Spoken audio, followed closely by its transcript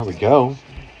There we go.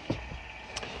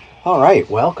 All right,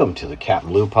 welcome to the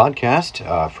Captain Lou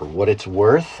podcast. For what it's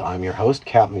worth, I'm your host,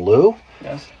 Captain Lou,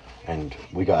 Yes. and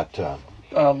we got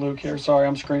Luke here. Sorry,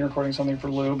 I'm screen recording something for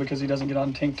Lou because he doesn't get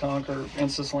on Tink Tonk or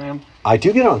InstaSlam. I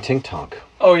do get on Tink Tonk.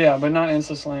 Oh, yeah, but not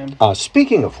InstaSlam.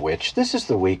 Speaking of which, this is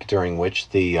the week during which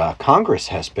the Congress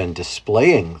has been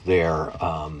displaying their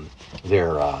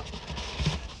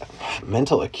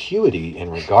mental acuity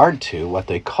in regard to what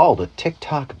they called a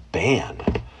TikTok ban.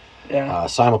 Yeah.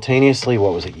 Simultaneously,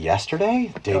 what was it,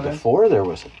 yesterday? The day before, there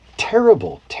was a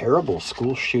terrible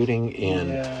school shooting in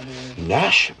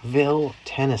Nashville,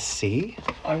 Tennessee.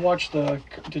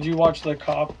 Did you watch the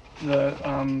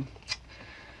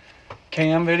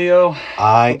cam video?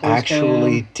 I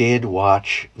actually did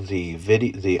watch the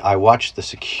video. I watched the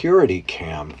security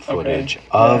cam footage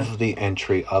of the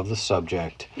entry of the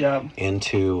subject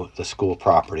into the school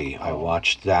property. I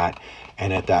watched that.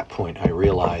 And at that point, I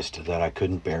realized that I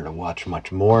couldn't bear to watch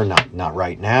much more. Not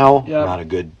right now. Yep.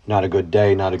 Not a good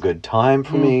day. Not a good time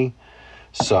for me.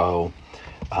 So,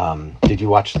 did you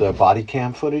watch the body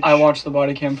cam footage? I watched the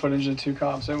body cam footage of two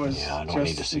cops. It was I don't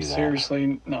need to see that.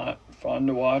 Seriously not fun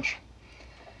to watch.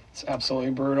 It's absolutely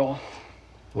brutal.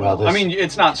 Well, I mean,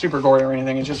 it's not super gory or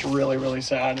anything. It's just really, really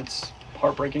sad. It's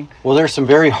heartbreaking. Well, there's some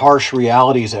very harsh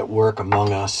realities at work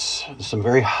among us. Some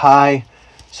very high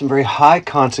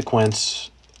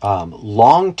consequence,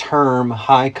 long-term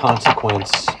high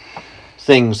consequence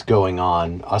things going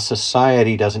on. A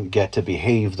society doesn't get to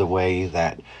behave the way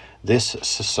that this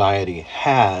society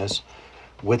has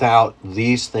without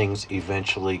these things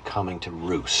eventually coming to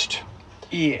roost.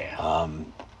 Yeah.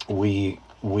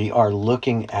 We are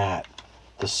looking at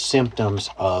the symptoms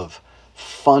of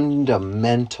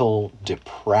fundamental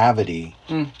depravity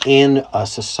in a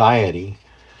society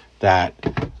that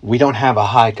we don't have a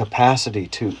high capacity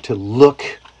to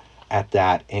look at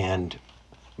that, and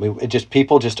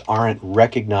people just aren't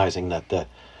recognizing that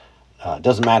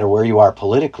doesn't matter where you are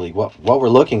politically. What we're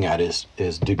looking at is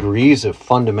degrees of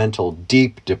fundamental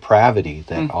deep depravity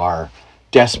that are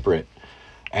desperate,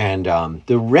 and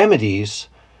the remedies.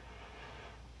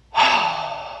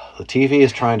 The TV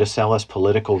is trying to sell us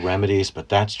political remedies, but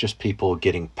that's just people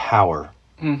getting power.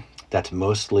 That's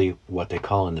mostly what they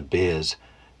call in the biz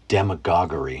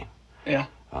demagoguery. Yeah.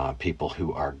 People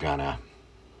who are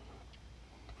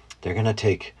they're gonna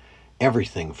take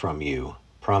everything from you,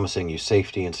 promising you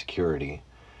safety and security,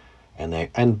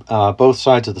 and both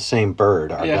sides of the same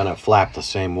bird are gonna flap the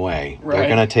same way. Right. They're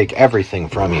gonna take everything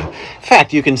from you. In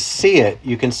fact, you can see it.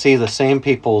 You can see the same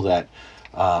people that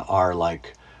are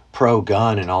like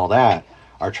pro-gun and all that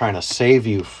are trying to save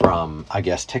you from, I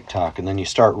guess, TikTok, and then you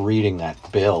start reading that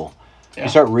bill. You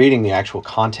start reading the actual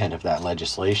content of that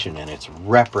legislation, and it's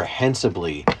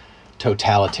reprehensibly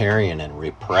totalitarian and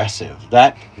repressive.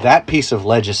 That piece of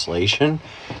legislation,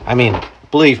 I mean,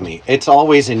 believe me, it's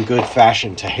always in good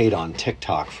fashion to hate on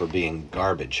TikTok for being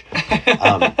garbage.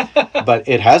 But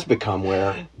it has become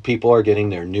where people are getting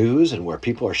their news and where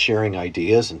people are sharing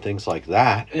ideas and things like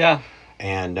that. Yeah.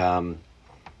 And,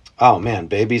 oh man,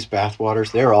 babies,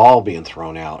 bathwaters, they're all being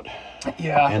thrown out.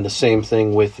 Yeah. And the same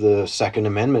thing with the Second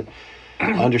Amendment.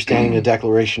 Understanding the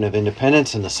Declaration of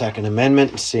Independence and the Second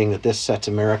Amendment, and seeing that this sets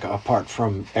America apart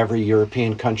from every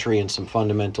European country in some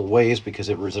fundamental ways because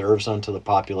it reserves unto the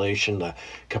population the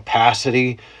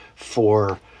capacity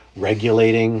for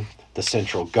regulating the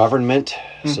central government,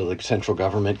 so the central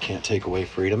government can't take away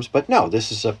freedoms. But no,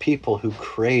 this is a people who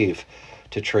crave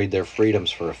to trade their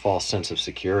freedoms for a false sense of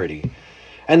security.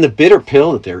 And the bitter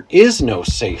pill that there is no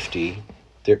safety,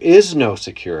 there is no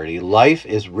security. Life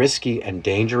is risky and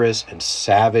dangerous and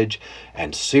savage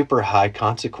and super high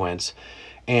consequence.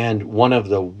 And one of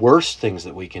the worst things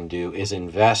that we can do is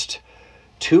invest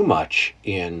too much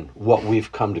in what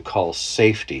we've come to call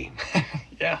safety.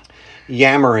 Yeah.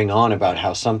 Yammering on about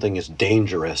how something is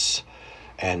dangerous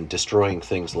and destroying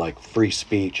things like free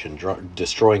speech and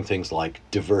destroying things like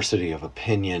diversity of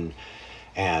opinion.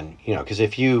 And, because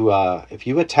if you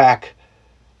attack...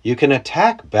 You can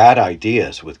attack bad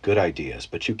ideas with good ideas,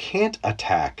 but you can't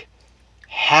attack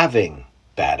having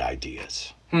bad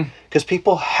ideas. Because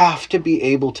people have to be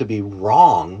able to be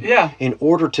wrong in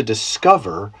order to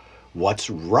discover what's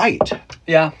right.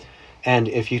 Yeah. And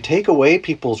if you take away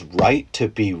people's right to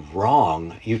be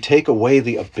wrong, you take away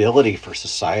the ability for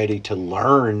society to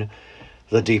learn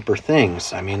the deeper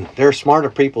things. I mean, there are smarter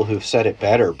people who've said it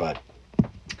better, but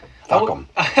fuck them.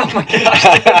 Oh my gosh,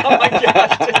 dude. Oh my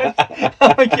gosh, dude.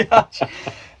 Oh my gosh.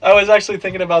 I was actually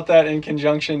thinking about that in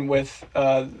conjunction with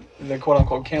the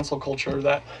quote-unquote cancel culture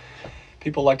that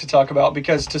people like to talk about,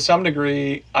 because to some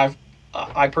degree,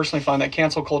 I personally find that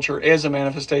cancel culture is a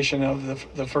manifestation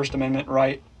of the First Amendment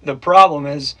right. The problem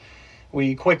is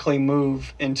we quickly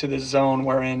move into this zone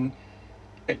wherein,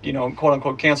 quote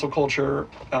unquote, cancel culture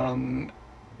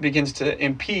begins to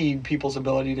impede people's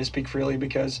ability to speak freely,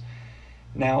 because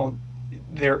now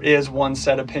there is one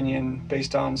set opinion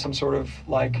based on some sort of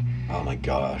oh my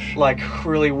gosh,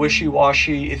 really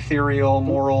wishy-washy, ethereal,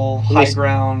 moral high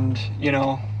ground.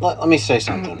 Let me say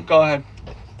something. Go ahead.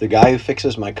 The guy who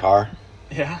fixes my car,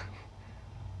 Yeah.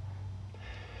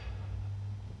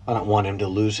 I don't want him to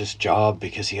lose his job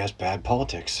because he has bad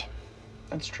politics.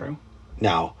 That's true.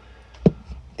 Now,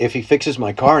 if he fixes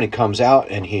my car and he comes out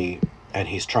and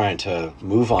he's trying to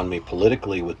move on me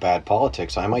politically with bad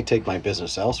politics, I might take my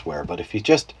business elsewhere. But if he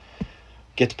just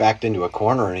gets backed into a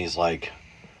corner and he's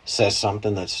says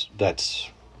something that's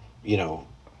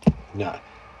not.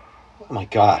 Oh my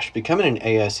gosh, becoming an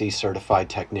ASE certified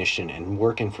technician and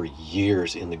working for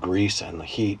years in the grease and the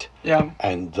heat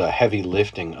and the heavy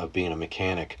lifting of being a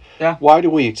mechanic. Yeah. Why do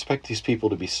we expect these people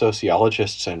to be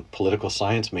sociologists and political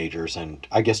science majors and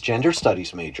I guess gender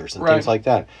studies majors and things like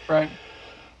that? Right.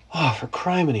 Oh, for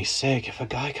criminy sake, if a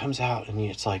guy comes out and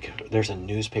it's there's a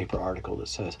newspaper article that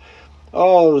says,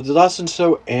 oh, thus and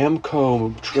so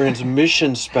AMCO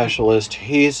transmission specialist,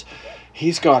 he's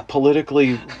got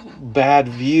politically bad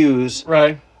views.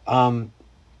 Right.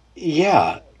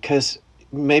 Yeah, because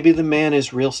maybe the man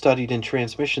is real studied in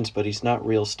transmissions, but he's not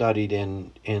real studied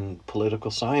in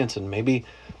political science, and maybe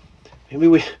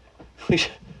we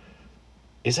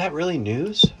is that really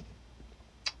news?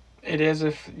 It is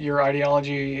if your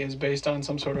ideology is based on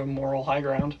some sort of moral high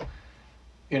ground.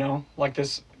 Like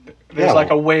this. There's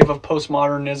a wave of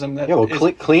postmodernism that. Yeah,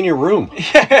 well, clean your room.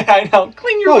 Yeah, I know.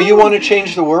 Clean your room. Oh, you want to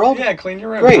change the world? Yeah, clean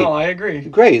your room. Great. No, I agree.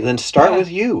 Great. Then start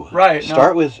with you. Right.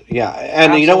 Start with and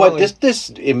Absolutely. You know what? This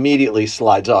immediately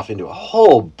slides off into a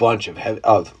whole bunch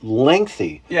of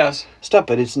lengthy stuff,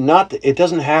 but it's not. It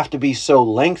doesn't have to be so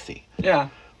lengthy. Yeah.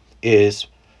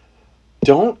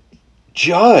 Don't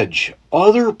judge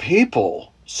other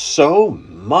people so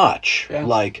much.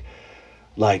 Yeah.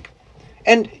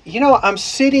 And, I'm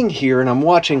sitting here and I'm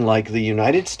watching, the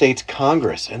United States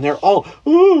Congress, and they're all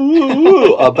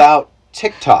about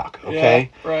TikTok, okay?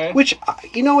 Yeah, right. Which,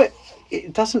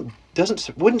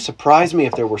 it wouldn't surprise me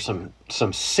if there were some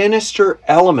sinister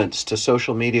elements to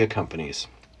social media companies,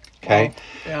 okay? Well,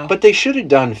 yeah. But they should have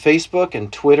done Facebook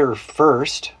and Twitter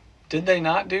first. Did they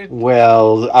not, dude?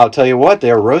 Well, I'll tell you what,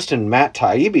 they're roasting Matt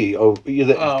Taibbi.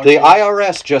 The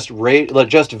IRS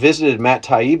just visited Matt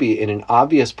Taibbi in an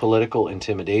obvious political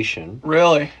intimidation.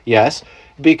 Really? Yes,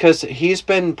 because he's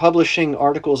been publishing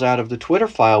articles out of the Twitter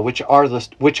file, it's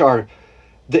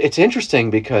interesting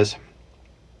because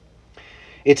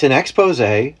it's an expose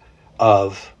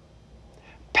of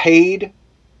paid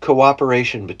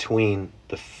cooperation between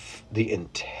the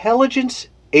intelligence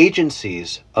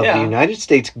agencies of the United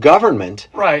States government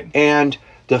and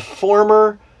the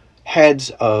former heads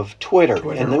of Twitter.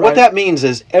 And what that means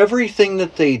is everything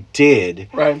that they did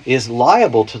is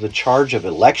liable to the charge of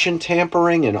election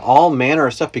tampering and all manner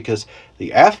of stuff, because the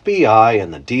FBI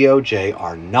and the DOJ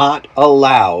are not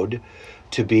allowed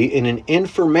to be in an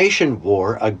information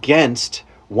war against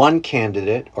one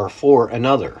candidate or for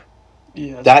another.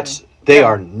 Yeah, They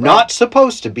are not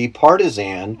supposed to be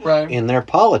partisan in their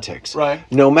politics. Right.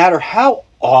 No matter how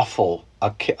awful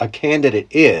a candidate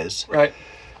is. Right.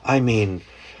 I mean,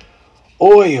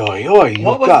 you've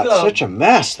got such a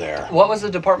mess there. What was the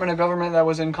Department of Government that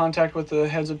was in contact with the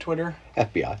heads of Twitter?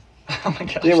 FBI. Oh my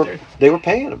gosh, they were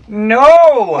paying them. No!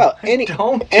 Well,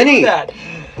 don't do that.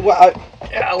 Well,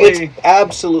 it's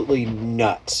absolutely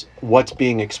nuts what's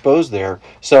being exposed there.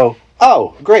 So,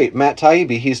 great, Matt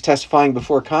Taibbi, he's testifying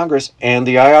before Congress, and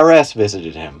the IRS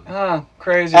visited him.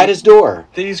 Crazy. At his door.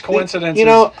 These coincidences.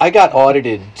 I got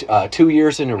audited 2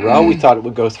 years in a row. We thought it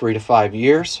would go 3 to 5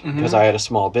 years because I had a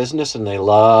small business, and they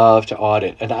love to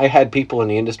audit. And I had people in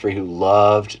the industry who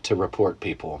loved to report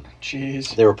people.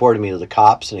 Jeez. They reported me to the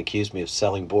cops and accused me of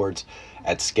selling boards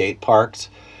at skate parks.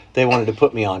 They wanted to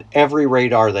put me on every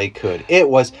radar they could.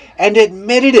 And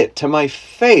admitted it to my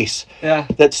face. Yeah.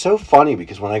 That's so funny,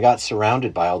 because when I got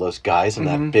surrounded by all those guys and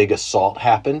that big assault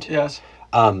happened, yes,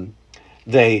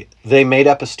 they made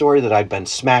up a story that I'd been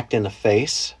smacked in the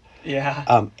face.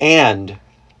 Yeah. And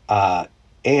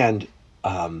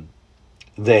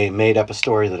they made up a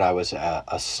story that I was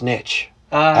a snitch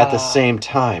at the same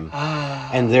time.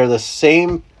 And they're the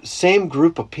same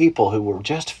group of people who were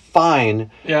just fine.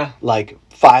 Yeah.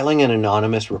 Filing an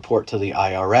anonymous report to the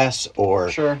IRS or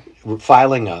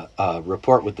filing a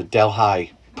report with the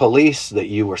Delhi police that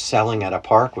you were selling at a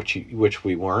park, which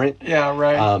we weren't. Yeah,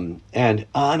 right. And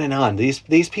on and on.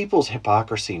 These people's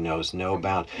hypocrisy knows no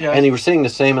bound. Yeah. And you were saying the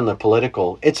same in the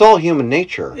political. It's all human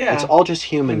nature. Yeah. It's all just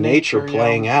human nature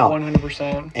playing out.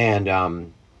 100%.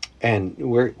 And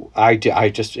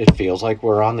it feels like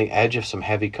we're on the edge of some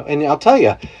heavy. And I'll tell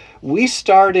you, we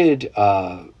started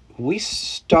on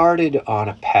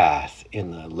a path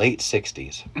in the late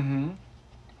 '60s. Mm-hmm.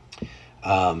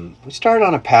 We started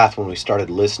on a path when we started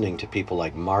listening to people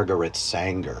like Margaret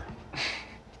Sanger.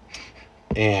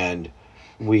 And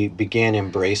we began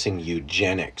embracing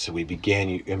eugenics. We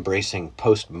began embracing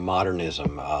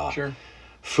postmodernism. Sure.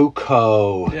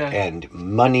 Foucault Yeah. and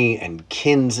Money and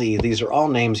Kinsey. These are all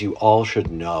names you all should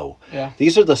know. Yeah.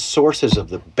 These are the sources of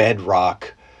the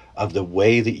bedrock of the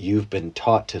way that you've been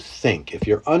taught to think. If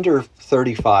you're under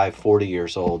 35, 40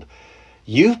 years old,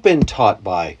 you've been taught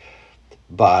by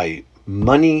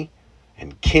Money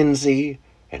and Kinsey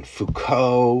and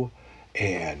Foucault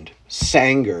and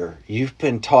Sanger. You've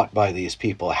been taught by these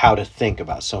people how to think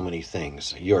about so many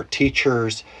things. Your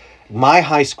teachers, my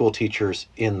high school teachers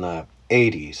in the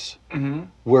 80s Mm-hmm.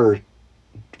 were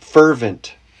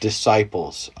fervent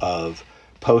disciples of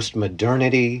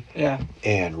postmodernity Yeah.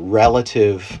 and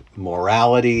relative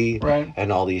morality Right.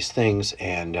 and all these things.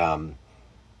 And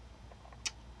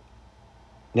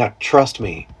now, trust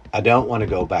me, I don't want to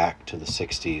go back to the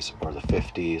 60s or the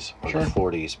 50s or Sure. the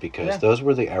 40s because Yeah. those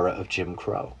were the era of Jim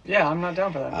Crow. Yeah, I'm not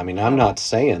down for that. I mean, I'm not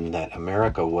saying that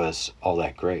America was all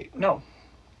that great, No.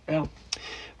 Yeah.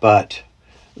 but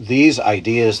these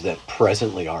ideas that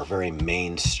presently are very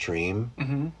mainstream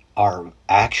Mm-hmm. are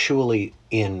actually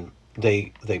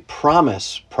they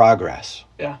promise progress,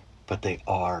 Yeah. but they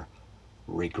are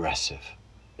regressive.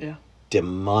 Yeah.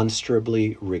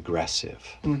 Demonstrably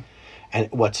regressive. Mm. And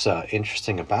what's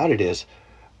interesting about it is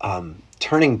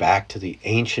turning back to the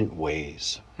ancient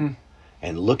ways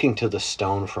and looking to the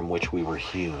stone from which we were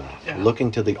hewn, Yeah.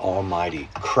 looking to the Almighty,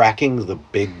 cracking the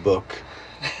big book,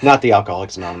 not the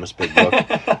Alcoholics Anonymous big book,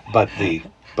 but the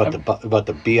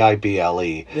Bible,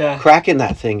 Yeah. cracking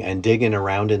that thing and digging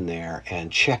around in there and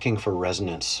checking for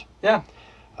resonance. Yeah.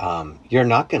 You're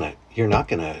not gonna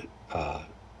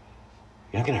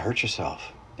hurt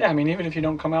yourself. Yeah, I mean, even if you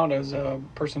don't come out as a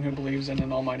person who believes in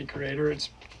an almighty creator,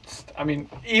 I mean,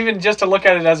 even just to look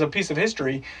at it as a piece of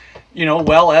history,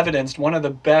 well evidenced, one of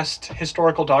the best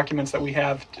historical documents that we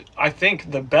have, I think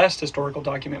the best historical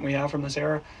document we have from this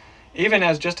era, even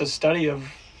as just a study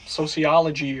of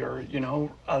sociology or,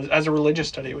 as a religious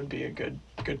study, it would be a good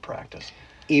practice.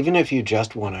 Even if you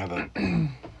just want to have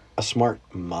a smart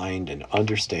mind and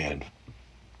understand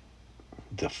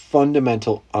the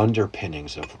fundamental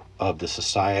underpinnings of the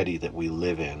society that we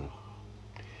live in,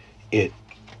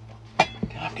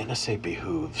 I'm going to say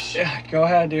behooves. Yeah, go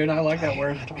ahead, dude. I like that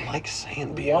word. I don't like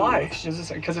saying behooves. Why? Is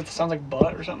this because it sounds like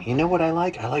butt or something? You know what I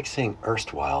like? I like saying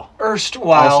erstwhile.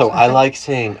 Erstwhile. Also, I like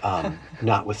saying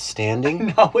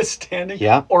notwithstanding. Notwithstanding.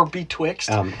 Yeah. Or betwixt.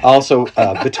 Also,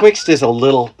 betwixt is a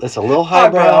little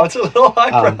highbrow. It's a little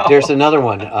highbrow. There's another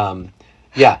one.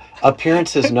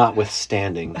 Appearances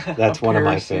notwithstanding. That's one of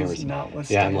my favorites.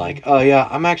 Yeah, I'm like, oh yeah,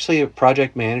 I'm actually a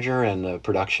project manager and the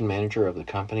production manager of the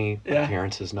company. Yeah.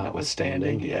 Appearances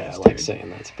notwithstanding. Yes, I like dude. saying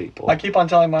that to people. I keep on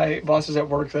telling my bosses at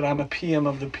work that I'm a PM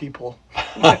of the people.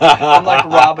 I'm like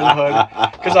Robin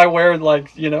Hood because I wear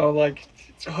like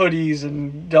hoodies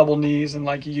and double knees and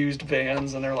like used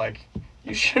Vans, and they're like,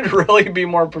 you should really be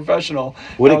more professional.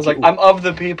 I was like, I'm of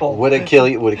the people. Would it kill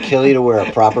you to wear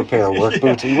a proper pair of work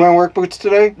boots? Are you wearing work boots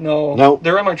today? No.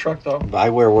 They're in my truck though.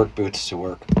 I wear work boots to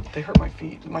work. They hurt my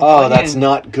feet. My bunion. That's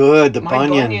not good. The my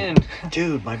bunion.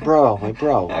 Dude, my bro.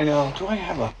 I know.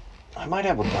 I might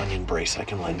have a bunion brace I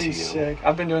can lend to you. Sick.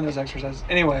 I've been doing those exercises.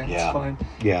 Anyway, it's fine.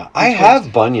 Yeah. I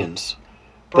have bunions,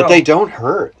 but they don't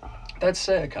hurt. That's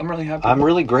sick. I'm really happy. I'm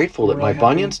really grateful that my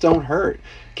bunions don't hurt.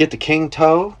 Get the king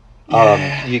toe.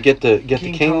 Yeah. You get the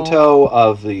king toe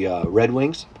of the Red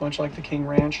Wings. Much like the King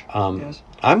Ranch. Yes.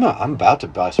 I'm about to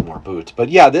buy some more boots, but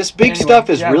yeah, this big stuff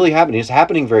is really happening. It's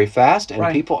happening very fast,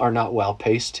 and people are not well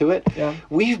paced to it. Yeah.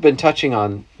 We've been touching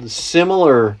on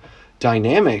similar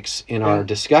dynamics in our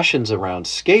discussions around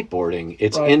skateboarding.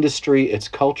 Its industry, its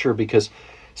culture, because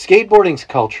skateboarding's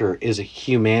culture is a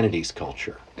humanities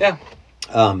culture. Yeah.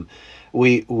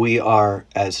 We are,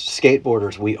 as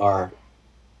skateboarders, we are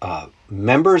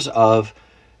members of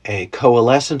a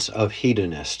coalescence of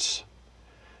hedonists.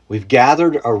 We've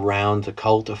gathered around the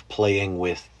cult of playing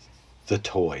with the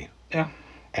toy. Yeah.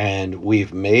 And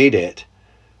we've made it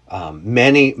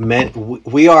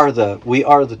we are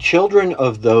the children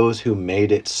of those who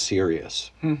made it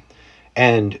serious.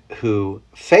 and who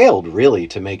failed really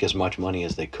to make as much money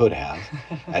as they could have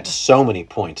at so many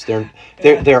points.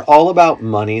 They're all about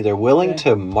money. They're willing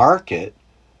to market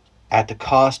at the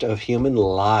cost of human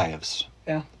lives.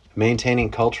 Yeah.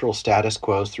 Maintaining cultural status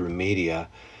quo through media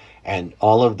and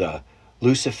all of the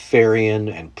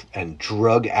Luciferian and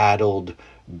drug-addled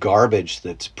garbage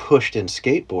that's pushed in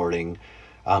skateboarding.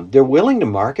 They're willing to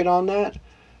market on that.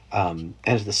 And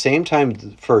at the same time,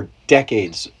 for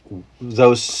decades,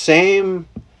 those same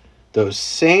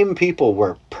people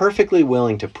were perfectly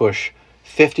willing to push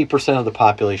 50% of the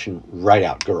population right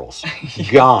out. Girls,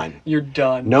 gone. You're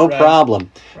done. No problem.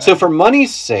 Right. So for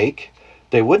money's sake,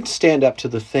 they wouldn't stand up to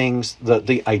the things,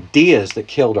 the ideas that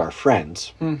killed our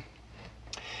friends.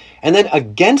 And then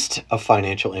against a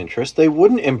financial interest, they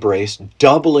wouldn't embrace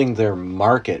doubling their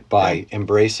market by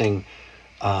embracing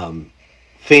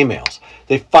females.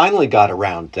 They finally got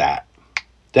around that.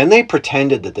 Then they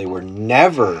pretended that they were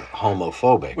never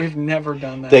homophobic. We've never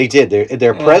done that. They did.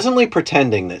 They're presently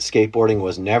pretending that skateboarding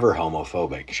was never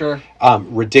homophobic. Sure.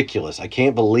 Ridiculous. I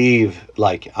can't believe.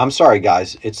 I'm sorry,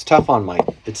 guys. It's tough on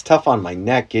my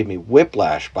neck. Gave me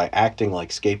whiplash by acting like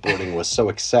skateboarding was so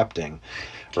accepting.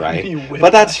 Right,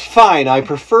 but that's fine. I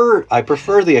prefer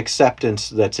the acceptance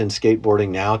that's in skateboarding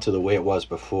now to the way it was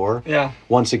before. Yeah.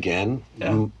 Once again,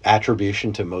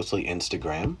 attribution to mostly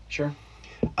Instagram. Sure.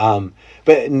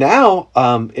 But now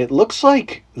it looks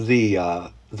like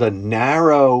the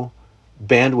narrow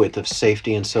bandwidth of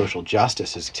safety and social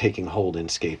justice is taking hold in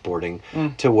skateboarding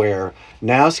to where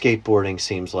now skateboarding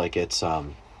seems like it's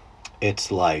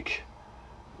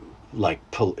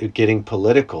getting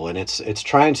political, and it's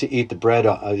trying to eat the bread.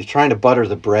 It's trying to butter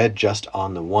the bread just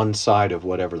on the one side of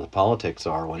whatever the politics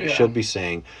are, when it should be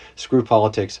saying, "Screw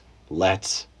politics,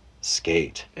 let's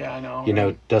skate." Yeah, I know.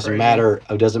 It doesn't matter.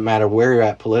 It doesn't matter where you're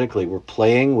at politically. We're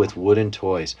playing with wooden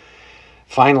toys.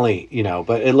 Finally,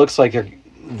 but it looks like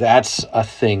that's a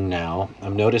thing now.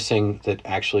 I'm noticing that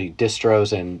actually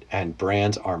distros and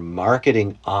brands are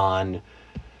marketing on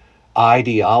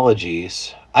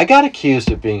ideologies. I got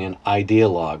accused of being an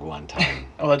ideologue one time.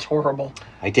 Oh, that's horrible.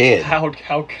 I did. How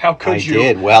could you? I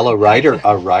did. Well, a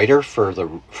writer for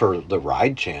the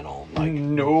Ride channel.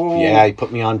 No. Yeah, he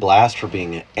put me on blast for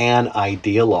being an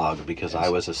ideologue because I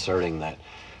was asserting that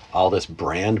all this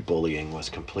brand bullying was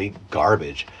complete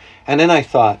garbage. And then I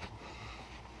thought,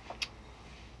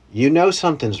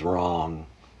 something's wrong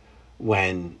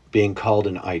when being called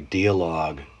an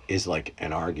ideologue is like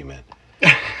an argument.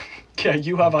 Yeah,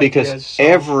 you have because ideas. Because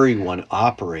everyone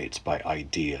operates by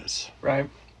ideas. Right.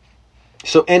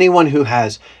 So anyone who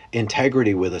has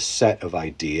integrity with a set of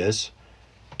ideas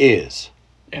is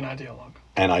an ideologue.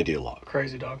 An ideologue.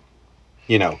 Crazy dog.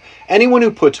 Anyone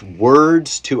who puts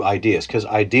words to ideas, because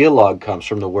ideologue comes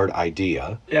from the word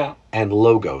idea. Yeah. And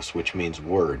logos, which means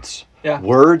words. Yeah.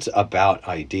 Words about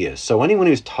ideas. So anyone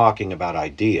who's talking about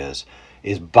ideas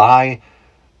is by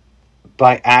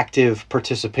active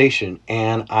participation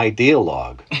an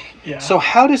ideologue. Yeah. So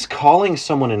how does calling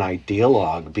someone an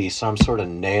ideologue be some sort of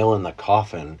nail in the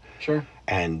coffin? Sure.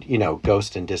 And,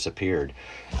 ghost and disappeared.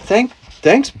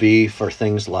 Thanks, B, for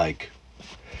things like...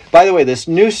 By the way, this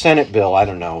new Senate bill, I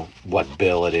don't know what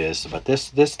bill it is, but this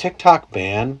TikTok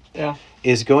ban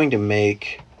is going to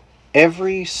make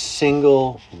every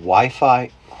single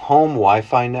home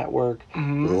Wi-Fi network,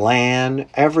 LAN,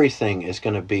 everything is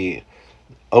going to be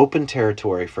open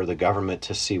territory for the government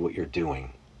to see what you're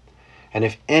doing. And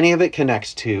if any of it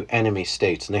connects to enemy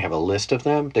states, and they have a list of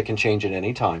them that can change at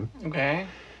any time. Okay.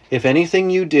 If anything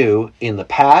you do in the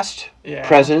past,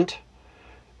 present,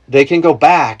 they can go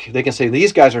back. They can say,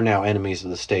 these guys are now enemies of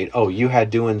the state. Oh, you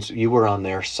were on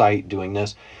their site doing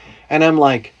this. And I'm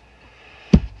like,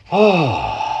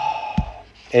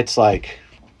 it's like,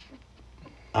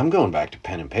 I'm going back to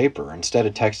pen and paper. Instead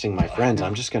of texting my friends,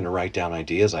 I'm just going to write down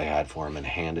ideas I had for them and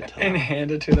hand it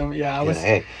to them. Yeah.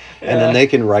 And then they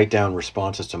can write down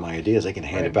responses to my ideas. They can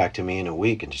hand it back to me in a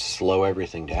week and just slow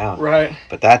everything down. Right.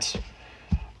 But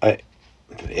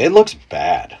it looks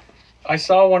bad. I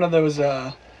saw one of those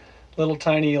little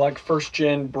tiny first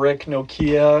gen brick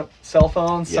Nokia cell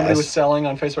phones somebody was selling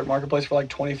on Facebook Marketplace for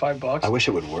 $25. I wish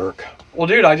it would work. Well,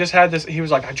 dude, I just had this. He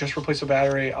was like, I just replaced the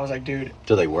battery. I was like, dude,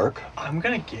 do they work? I'm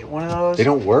gonna get one of those. They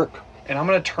don't work. And I'm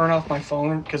gonna turn off my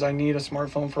phone because I need a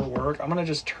smartphone for work. I'm gonna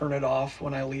just turn it off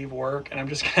when I leave work, and I'm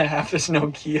just gonna have this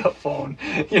Nokia phone,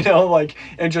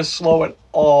 and just slow it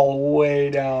all way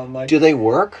down. Do they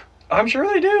work? I'm sure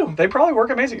they do. They probably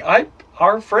work amazing.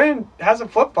 Our friend has a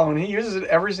flip phone. He uses it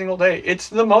every single day. It's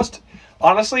the most,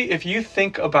 honestly, if you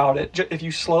think about it, if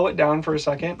you slow it down for a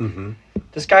second,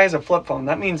 this guy has a flip phone.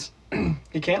 That means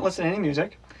he can't listen to any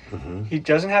music. Mm-hmm. He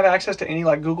doesn't have access to any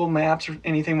like Google Maps or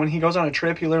anything. When he goes on a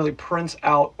trip, he literally prints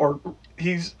out, or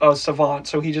he's a savant,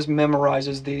 so he just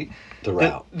memorizes the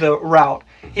route. The route.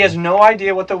 He has no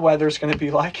idea what the weather's going to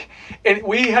be like. And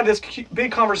we had this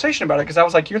big conversation about it because I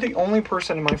was like, you're the only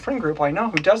person in my friend group I know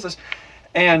who does this.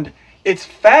 And it's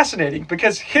fascinating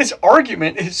because his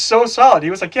argument is so solid. He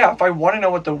was like, yeah, if I want to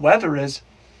know what the weather is,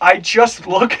 I just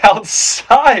look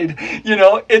outside. You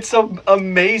know, it's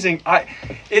amazing.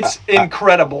 It's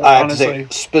incredible, I honestly. have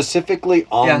to say, specifically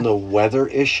on the weather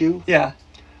issue. Yeah.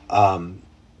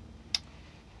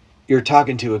 You're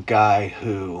talking to a guy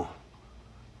who,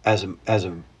 as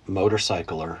a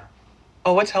motorcycler.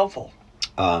 Oh, it's helpful.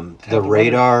 The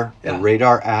radar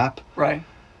app. Right.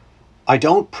 I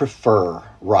don't prefer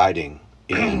riding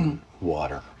in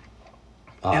water.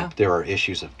 There are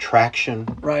issues of traction.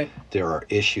 Right. There are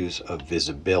issues of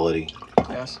visibility.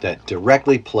 Yes. That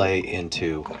directly play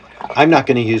into, I'm not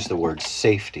going to use the word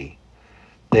safety.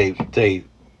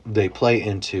 They play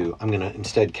into, I'm going to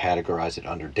instead categorize it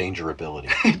under dangerability.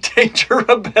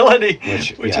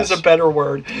 Dangerability, which is a better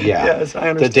word. Yeah. Yes, I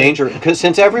understand. The danger, because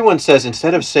since everyone says,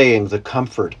 instead of saying the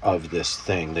comfort of this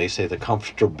thing, they say the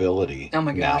comfortability. Oh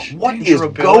my gosh. Now, what is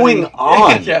going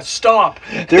on? Yeah, stop.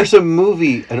 There's a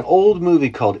movie, an old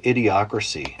movie called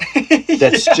Idiocracy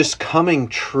that's just coming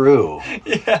true.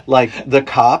 Yeah. Like the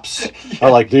cops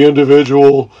are like, the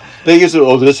individual, they use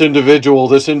it, this individual,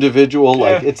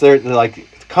 like they're like,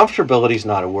 comfortability is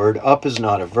not a word. Up is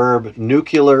not a verb.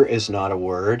 Nuclear is not a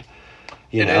word.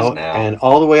 You know, is now. And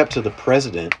all the way up to the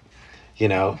president. You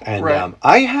know, and right.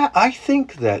 I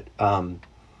think that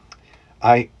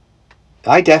I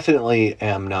definitely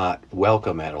am not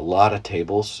welcome at a lot of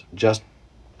tables just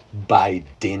by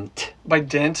dint. By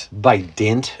dint. By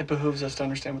dint. It behooves us to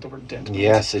understand what the word dint means.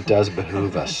 Yes, it does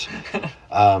behoove us.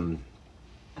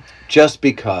 Just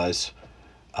because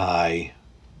I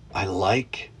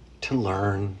like to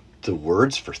learn the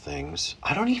words for things.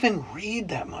 I don't even read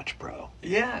that much, bro.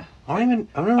 Yeah. I don't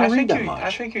read that much. I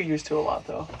think you're used to a lot,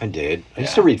 though. I did. I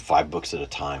used to read 5 books at a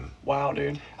time. Wow,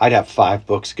 dude. I'd have 5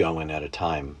 books going at a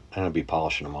time, and I'd be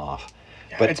polishing them off.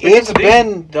 Yeah, but it's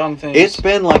been dumb things. It's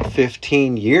been like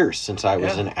 15 years since I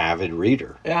was an avid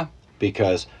reader. Yeah.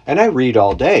 And I read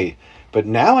all day, but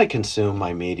now I consume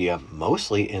my media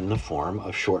mostly in the form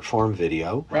of short form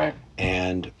video. Right.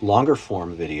 And longer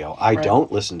form video. I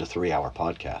don't listen to 3-hour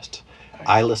podcasts. Right.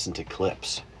 I listen to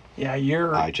clips. Yeah,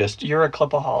 you're a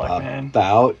clipaholic,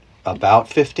 man. About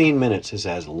 15 minutes is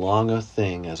as long a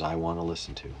thing as I want to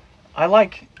listen to. I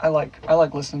like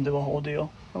listening to a whole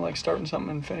deal. I like starting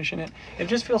something and finishing it. It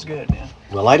just feels good, man.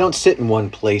 Well, I don't sit in one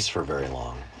place for very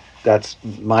long. That's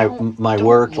my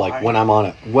work. Lie. Like when I'm on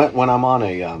a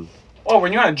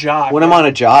when you're on a job. When I'm on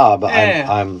a job,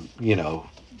 I'm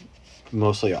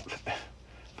mostly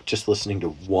just listening to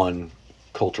one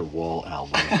Culture Wall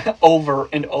album over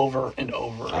and over and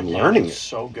over. I'm learning it.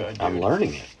 So good, dude. I'm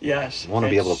learning it. Yes. I want to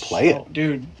be able to play it.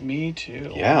 Dude, me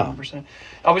too. Yeah. 100%.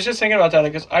 I was just thinking about that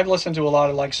because I've listened to a lot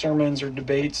of like sermons or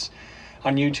debates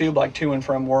on YouTube, like to and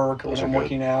from work, or when I'm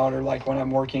working out, or like when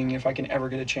I'm working, if I can ever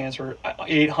get a chance, or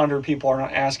 800 people are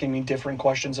not asking me different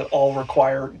questions that all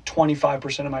require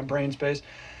 25% of my brain space.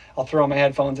 I'll throw on my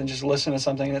headphones and just listen to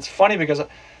something. And it's funny because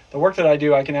the work that I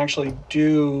do, I can actually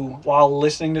do while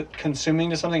consuming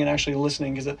to something and actually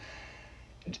listening, because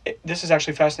this is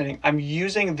actually fascinating. I'm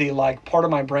using the like part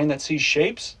of my brain that sees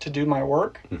shapes to do my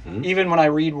work, even when I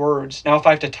read words. Now, if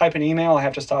I have to type an email, I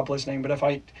have to stop listening. But if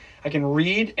I can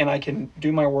read and I can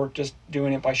do my work just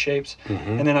doing it by shapes,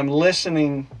 and then I'm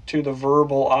listening to the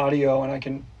verbal audio and I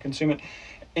can consume it.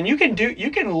 And you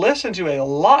can listen to a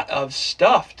lot of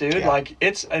stuff, dude. Yeah. Like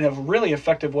it's a really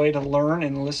effective way to learn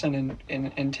and listen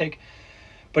and take.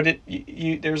 But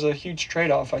there's a huge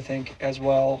trade-off, I think, as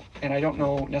well. And I don't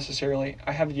know necessarily.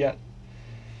 I have yet.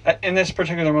 In this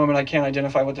particular moment, I can't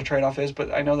identify what the trade-off is,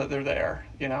 but I know that they're there.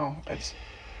 You know, it's.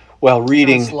 Well,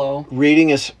 reading slow. Reading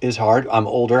is hard. I'm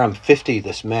older. I'm 50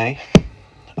 this May.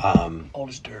 Old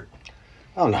as dirt.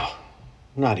 Oh no,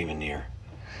 not even near.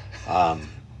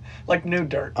 Like new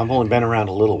dirt. I've only been around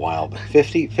a little while, but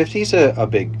 50's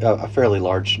a fairly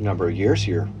large number of years.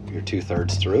 You're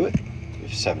 2/3 through it.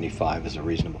 75 is a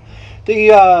reasonable.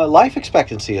 The life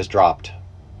expectancy has dropped,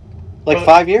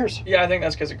 5 years. Yeah, I think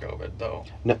that's because of COVID, though.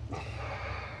 No.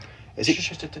 Is it?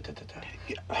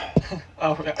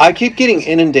 Oh, okay. I keep getting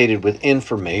inundated with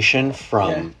information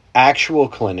from actual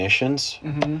clinicians.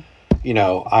 Mm-hmm. You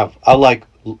know,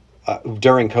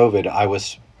 during COVID, I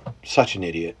was such an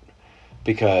idiot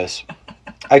because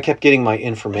I kept getting my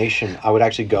information. I would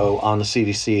actually go on the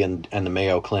CDC and the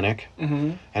Mayo Clinic,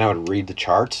 and I would read the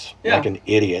charts like an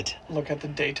idiot. Look at the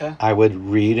data. I would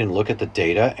read and look at the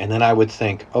data, and then I would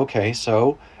think, okay,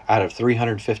 so out of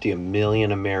 350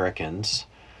 million Americans,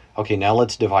 okay, now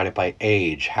let's divide it by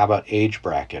age. How about age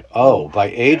bracket? Oh, by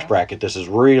age bracket, this is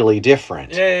really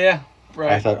different. Yeah.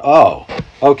 Right. I thought, oh,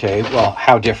 okay, well,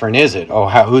 how different is it? Oh,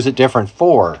 who's it different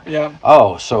for? Yeah.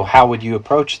 Oh, so how would you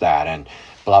approach that? And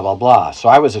blah, blah, blah. So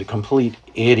I was a complete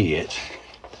idiot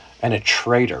and a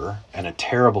traitor and a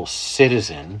terrible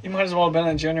citizen. You might as well have been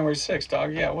on January 6th,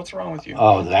 dog. Yeah, what's wrong with you?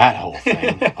 Oh, that whole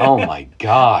thing. Oh, my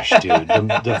gosh, dude.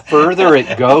 The further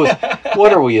it goes,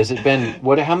 what are we? Has it been,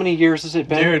 how many years has it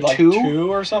been? Dude, like two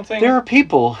or something? There are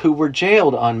people who were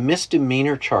jailed on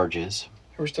misdemeanor charges.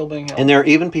 Who are still being held. And there are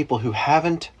even people who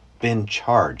haven't been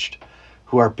charged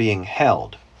who are being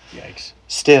held. Yikes.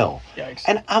 Still. Yikes.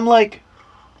 And I'm like,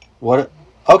 what?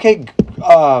 Okay,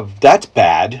 that's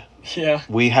bad. Yeah.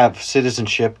 We have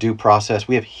citizenship, due process.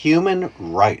 We have human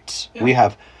rights. Yeah.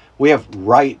 We have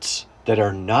rights that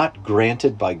are not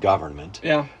granted by government.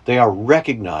 Yeah. They are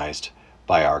recognized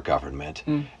by our government,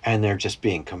 and they're just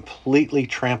being completely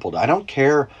trampled. I don't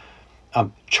care.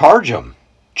 Charge them.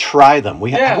 Try them.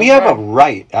 We have a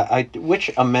right.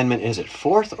 Which amendment is it?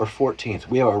 4th or 14th?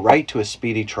 We have a right to a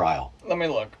speedy trial. Let me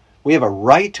look. We have a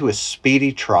right to a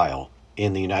speedy trial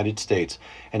in the United States.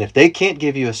 And if they can't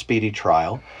give you a speedy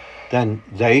trial, then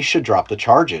they should drop the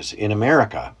charges in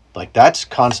America. Like, that's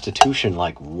Constitution,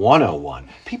 101.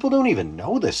 People don't even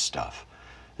know this stuff.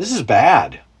 This is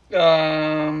bad.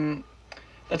 That's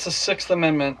the 6th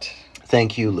Amendment.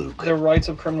 Thank you, Luke. The rights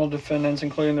of criminal defendants,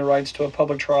 including the rights to a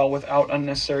public trial without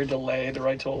unnecessary delay, the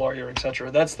right to a lawyer,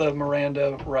 etc. That's the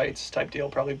Miranda rights type deal,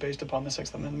 probably based upon the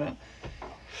 6th Amendment.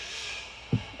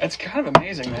 It's kind of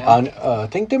amazing, man. I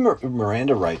think the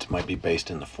Miranda rights might be based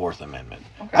in the 4th Amendment.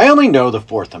 Okay. I only know the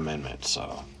 4th Amendment,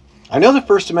 so... I know the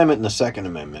 1st Amendment and the 2nd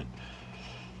Amendment.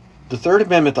 The 3rd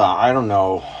Amendment, I don't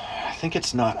know. I think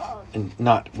it's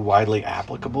not widely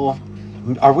applicable.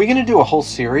 Are we going to do a whole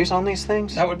series on these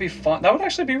things? That would be fun. That would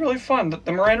actually be really fun.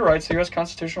 The Miranda rights, the U.S.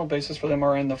 constitutional basis for them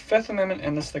are in the 5th Amendment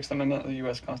and the 6th Amendment of the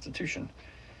U.S. Constitution.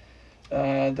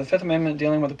 The 5th Amendment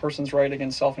dealing with a person's right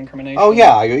against self-incrimination. Oh,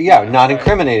 yeah, not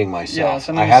incriminating myself. Yes,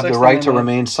 and I have the right to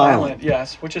remain silent.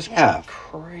 Yes, which is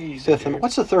crazy.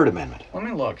 What's the 3rd Amendment? Let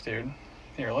me look, dude.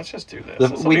 Here, let's just do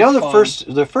this. We know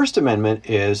the First Amendment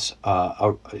is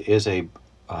a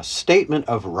statement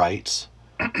of rights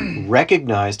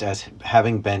recognized as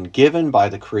having been given by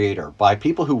the Creator, by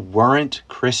people who weren't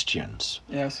Christians.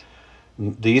 Yes.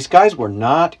 These guys were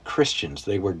not Christians.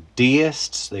 They were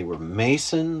deists, they were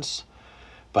Masons,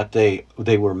 but they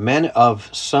were men of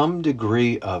some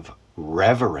degree of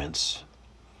reverence.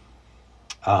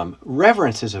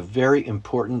 Reverence is a very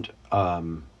important,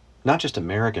 not just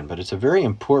American, but it's a very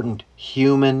important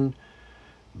human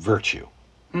virtue.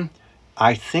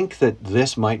 I think that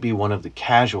this might be one of the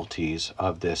casualties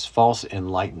of this false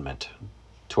enlightenment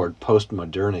toward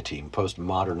postmodernity,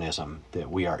 postmodernism that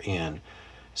we are in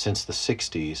since the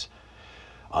 60s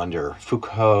under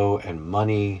Foucault and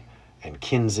Money and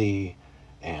Kinsey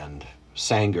and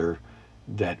Sanger,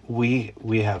 that we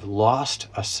have lost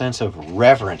a sense of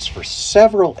reverence for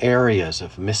several areas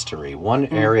of mystery. One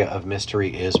area of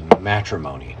mystery is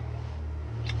matrimony.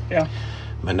 Yeah.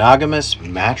 Monogamous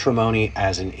matrimony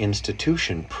as an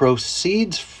institution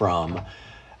proceeds from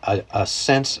a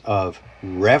sense of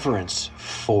reverence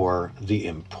for the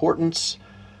importance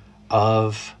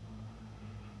of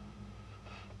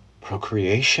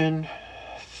procreation,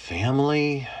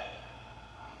 family,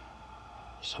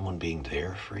 someone being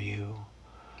there for you.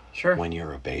 Sure. When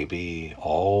you're a baby,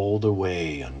 all the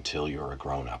way until you're a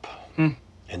grown-up. And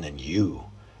then you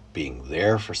being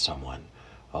there for someone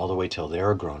all the way till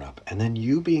they're a grown-up. And then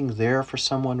you being there for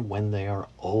someone when they are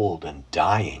old and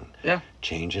dying. Yeah.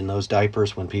 Changing those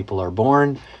diapers when people are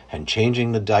born and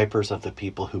changing the diapers of the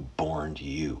people who borned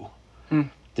you.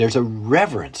 There's a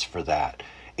reverence for that.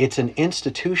 It's an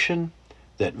institution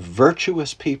that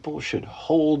virtuous people should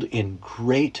hold in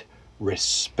great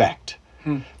respect.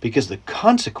 Because the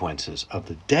consequences of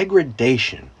the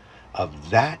degradation of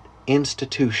that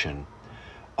institution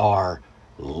are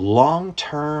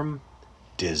long-term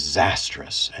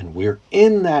disastrous, and we're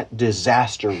in that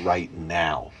disaster right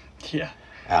now. Yeah.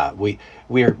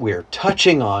 We're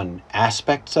touching on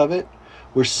aspects of it.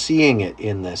 We're seeing it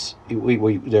in this.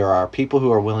 There are people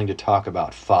who are willing to talk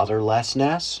about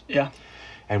fatherlessness. Yeah.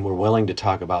 And we're willing to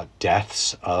talk about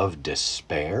deaths of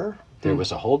despair. There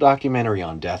was a whole documentary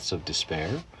on deaths of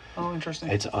despair. Oh, interesting.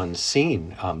 It's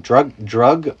unseen. Drug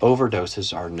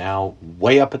overdoses are now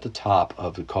way up at the top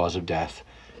of the cause of death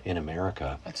in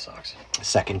America. That sucks.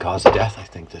 Second cause of death, I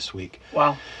think, this week.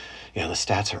 Wow. You know, the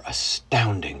stats are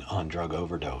astounding on drug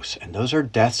overdose. And those are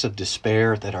deaths of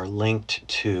despair that are linked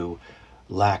to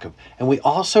lack of... And we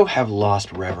also have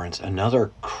lost reverence.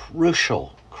 Another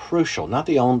crucial, not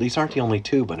the only... These aren't the only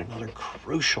two, but another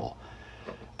crucial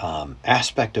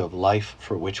aspect of life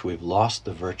for which we've lost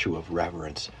the virtue of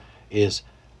reverence is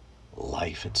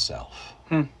life itself.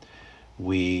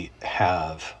 We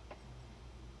have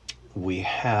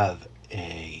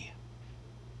a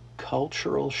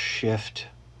cultural shift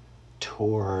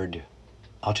toward,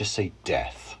 I'll just say,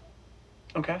 death.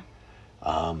 Okay.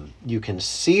 You can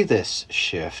see this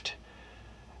shift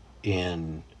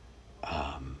in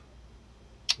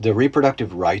the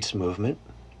reproductive rights movement.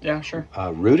 Yeah, sure.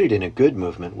 Rooted in a good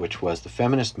movement, which was the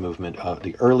feminist movement,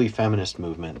 the early feminist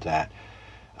movement, that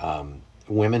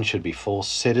women should be full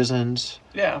citizens.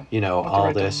 Yeah. You know, With the all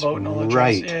right to this. vote and all that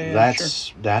Right.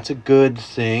 jazz. Yeah, That's a good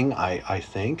thing, I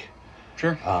think.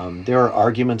 Sure. There are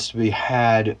arguments to be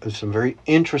had, some very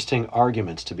interesting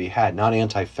arguments to be had, not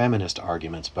anti-feminist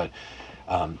arguments, but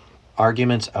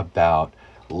arguments about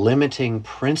limiting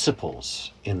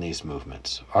principles in these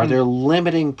movements. Are there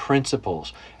limiting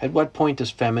principles? At what point does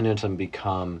feminism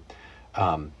become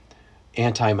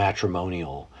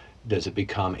anti-matrimonial? Does it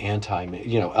become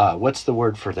what's the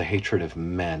word for the hatred of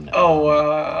men?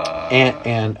 What is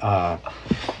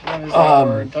that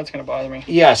word? That's going to bother me.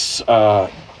 Yes,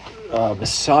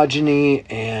 misogyny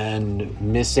and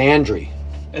misandry.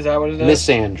 Is that what it is?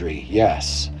 Misandry,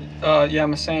 yes.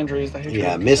 Misandry is the hatred.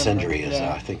 Yeah, of misandry is,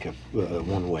 yeah. I think,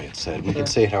 one way it's said. We can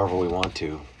say it however we want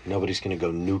to. Nobody's going to go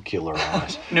nuclear on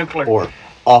us. Nuclear. Or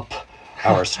up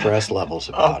our stress levels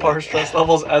about Up our stress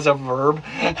levels as a verb.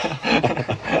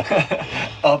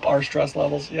 Up our stress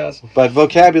levels, yes. But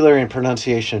vocabulary and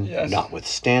pronunciation Yes.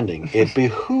 notwithstanding, it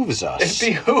behooves us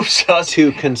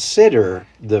to consider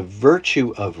the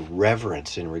virtue of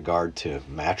reverence in regard to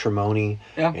matrimony,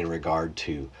 in regard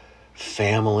to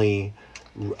family,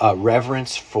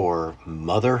 reverence for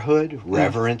motherhood,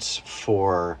 reverence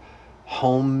for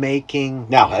homemaking.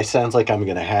 Now, it sounds like I'm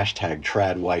going to hashtag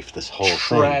trad wife this whole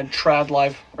thing. Trad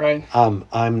life, right? I'm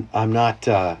not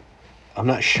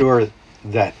sure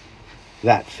that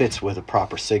fits with a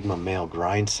proper Sigma male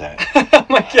grind set. Oh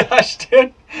my gosh,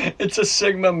 dude. It's a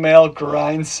Sigma male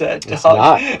grind set, dog. It's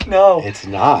not. No. It's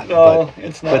not. No,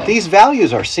 it's not. But these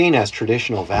values are seen as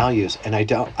traditional values, and I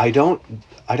don't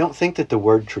think that the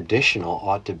word traditional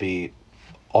ought to be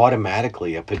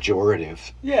automatically a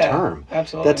pejorative term.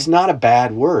 Absolutely. That's not a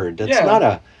bad word. That's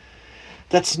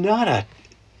not a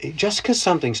just because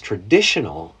something's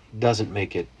traditional doesn't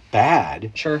make it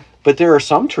bad. Sure. But there are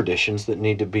some traditions that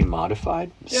need to be modified.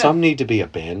 Yeah. Some need to be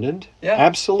abandoned. Yeah.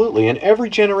 Absolutely. And every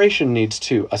generation needs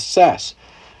to assess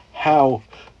how...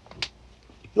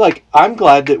 Like, I'm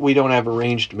glad that we don't have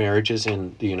arranged marriages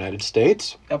in the United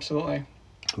States. Absolutely.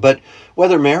 But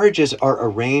whether marriages are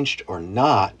arranged or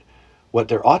not, what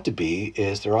there ought to be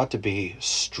is there ought to be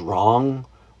strong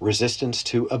resistance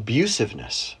to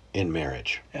abusiveness in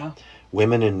marriage. Yeah.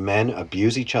 Women and men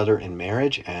abuse each other in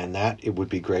marriage, and that it would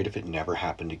be great if it never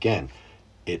happened again.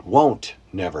 It won't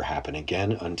never happen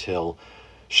again until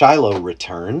Shiloh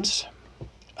returns,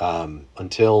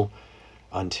 until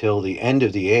the end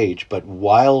of the age. But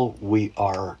while we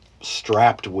are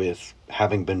strapped with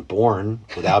having been born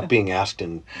without being asked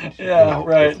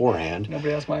beforehand.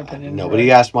 Nobody asked my opinion.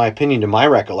 Nobody asked my opinion to my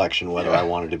recollection whether I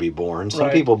wanted to be born. Some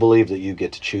people believe that you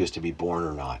get to choose to be born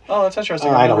or not. Oh, that's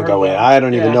interesting. I don't go in. I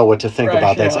don't even know what to think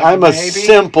about that. Like I'm a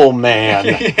simple man.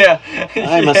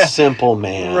 I'm a simple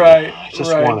man. Right. I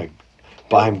just want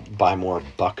to buy more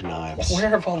buck knives. Where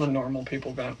have all the normal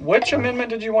people gone? Which amendment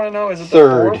did you want to know? Is it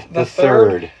the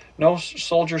third? No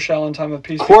soldier shall in time of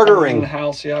peace quartering in the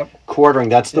house. Yep. Quartering.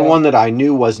 That's the one that I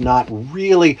knew was not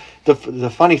really the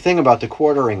funny thing about the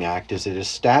Quartering Act is it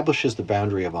establishes the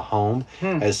boundary of a home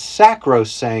as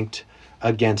sacrosanct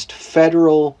against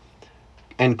federal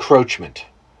encroachment.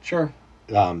 Sure.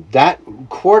 That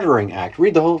Quartering Act.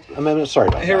 Read the whole amendment. Sorry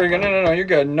about that. Here we go. No, you're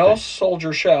good. No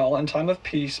soldier shall, in time of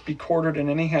peace, be quartered in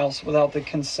any house without the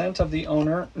consent of the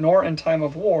owner, nor in time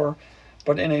of war,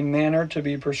 but in a manner to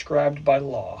be prescribed by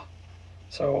law.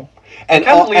 So, and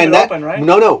kind of leave it open, right?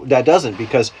 No, that doesn't,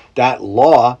 because that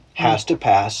law has to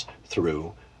pass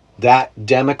through that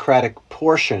democratic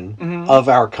portion of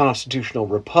our constitutional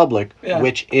republic,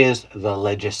 which is the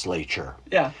legislature.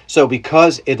 Yeah. So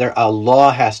because a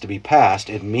law has to be passed,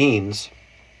 it means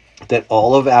that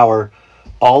all of our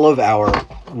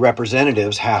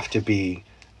representatives have to be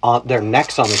on their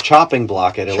necks on the chopping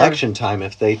block at election time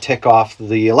if they tick off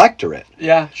the electorate.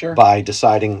 Yeah, sure. By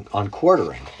deciding on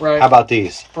quartering. Right. How about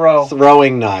these? Bro.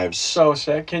 Throwing knives. So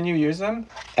sick. Can you use them?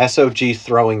 SOG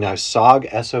throwing knives. SOG,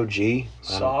 SOG.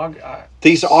 SOG.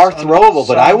 These are throwable,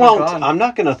 but I won't. I'm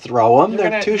not going to throw them.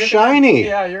 They're too shiny.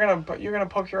 Yeah, you're gonna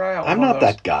poke your eye out. I'm not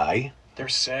that guy. They're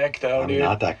sick though, dude. I'm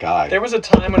not that guy. There was a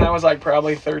time when I was like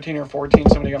probably 13 or 14.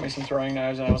 Somebody got me some throwing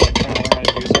knives, and I was like trying to learn how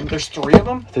to use them. There's 3 of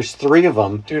them. There's 3 of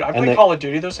them. Dude, I play Call of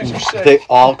Duty. Those things are sick. They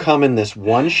all come in this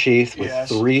one sheath with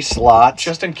 3 slots.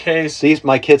 Just in case.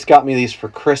 My kids got me these for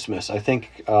Christmas. I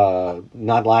think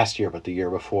not last year, but the year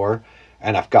before.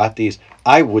 And I've got these.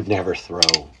 I would never throw.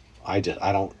 I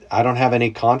don't have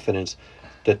any confidence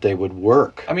that they would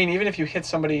work. I mean, even if you hit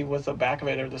somebody with the back of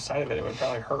it or the side of it, it would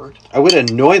probably hurt. I would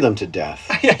annoy them to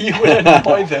death. Yeah, you would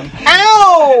annoy them.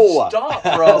 Ow! Stop,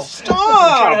 bro. Stop!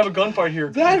 We're trying to have a gunfight here.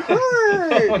 That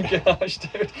hurt! Oh my gosh,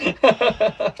 dude.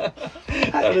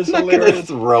 That is I'm not hilarious. gonna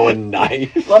throw a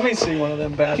knife. Let me see one of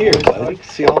them bad Here, boys. buddy.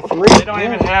 See all 3? They don't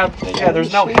even have... Yeah,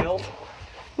 there's no hilt.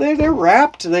 They're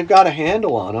wrapped. They've got a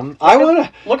handle on them.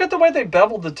 Look at the way they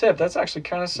beveled the tip. That's actually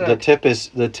kind of sick.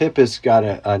 The tip is got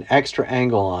an extra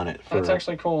angle on it for That's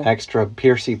actually cool. Extra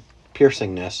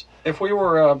piercingness. If we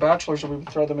were bachelors, we would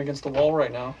throw them against the wall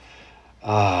right now.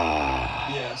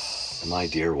 Yes. My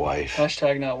dear wife.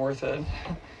 Hashtag not worth it.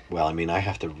 Well, I mean, I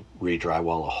have to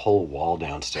re-drywall a whole wall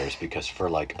downstairs because for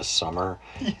like a summer,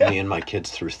 me and my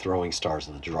kids threw throwing stars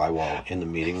in the drywall in the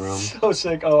meeting room. So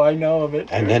sick. Oh, I know of it.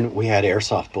 And then we had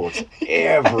airsoft bullets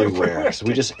everywhere. So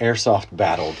we just airsoft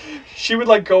battled. She would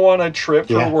like go on a trip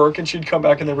for work and she'd come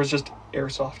back and there was just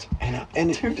airsoft.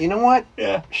 And you know what?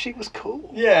 Yeah. She was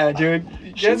cool. Yeah, dude.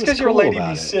 That's because your lady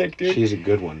be sick, dude. She's a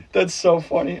good one. That's so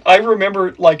funny. I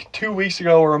remember like 2 weeks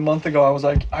ago or a month ago, I was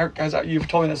like, guys, you've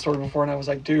told me that story before, and I was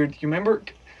like, dude, you remember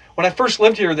when I first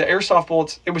lived here, the airsoft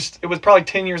bullets, it was probably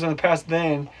 10 years in the past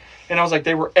then, and I was like,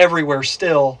 they were everywhere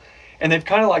still. And they've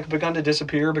kind of like begun to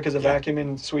disappear because of vacuum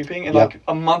and sweeping. And like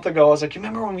a month ago, I was like, you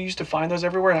remember when we used to find those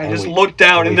everywhere? And I just looked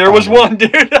down and there was one,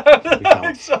 dude.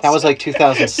 That was like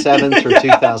 2007 through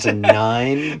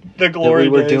 2009. The glory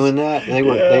days. We were days. Doing that.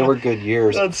 They were good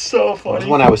years. That's so funny. It was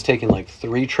when I was taking like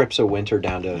 3 trips a winter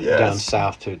down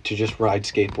south to just ride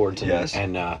skateboards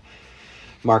and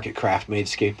Market Craft made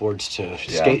skateboards to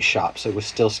skate shops. It was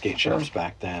still skate shops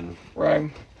back then.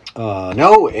 Right.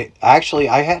 No, actually,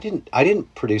 I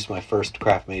didn't produce my first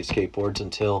craft-made skateboards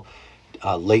until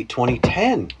late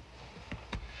 2010.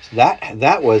 So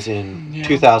that was in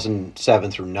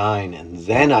 2007 through 9, and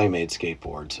then I made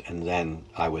skateboards, and then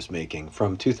I was making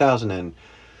from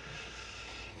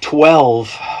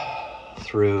 2012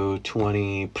 through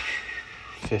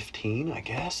 2015, I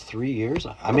guess, 3 years.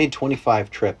 I made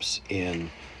 25 trips in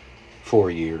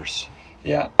 4 years.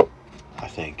 Yeah. I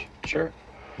think. Sure.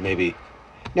 Maybe.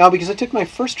 No, because I took my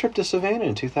first trip to Savannah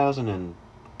in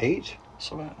 2008.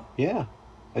 Savannah? Yeah.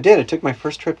 I did. I took my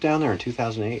first trip down there in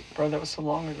 2008. Bro, that was so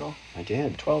long ago. I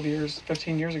did.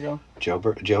 15 years ago.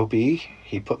 Joe B,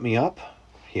 he put me up.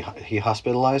 He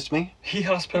hospitalized me. He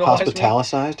hospitalized me?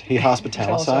 He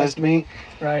hospitalized me.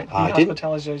 Right. He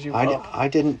hospitalized you up. I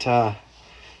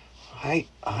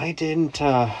didn't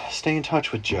stay in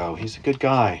touch with Joe. He's a good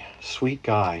guy. Sweet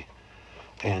guy.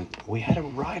 And we had a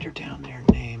rider down there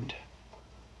named...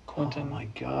 Quentin. Oh my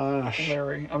gosh.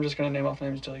 Larry. I'm just gonna name off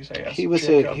names until you say yes. He was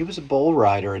a bull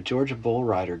rider, a Georgia bull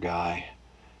rider guy.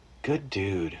 Good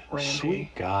dude. Randy.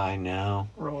 Sweet guy now.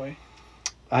 Roy.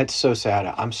 It's so sad.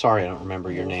 I'm sorry I don't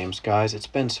remember your names, guys. It's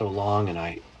been so long and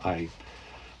I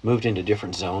moved into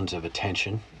different zones of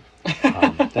attention.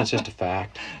 That's just a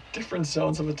fact. Different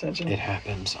zones of attention. It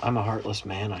happens. I'm a heartless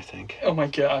man, I think. Oh my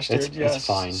gosh, dude. It's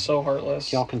fine. So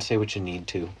heartless. Y'all can say what you need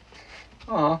to.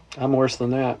 Aw. I'm worse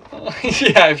than that.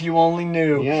 Yeah, if you only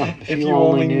knew. Yeah, if you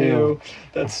only knew.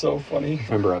 That's so funny.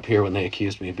 Remember up here when they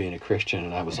accused me of being a Christian,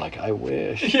 and I was like, I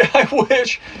wish. Yeah, I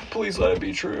wish. Please let it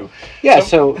be true. Yeah,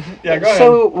 so yeah, go ahead.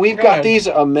 So we've got these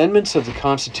amendments of the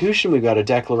Constitution. We've got a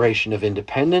Declaration of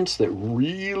Independence that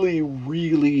really,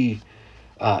 really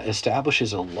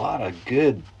establishes a lot of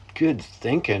good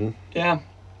thinking. Yeah.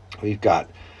 We've got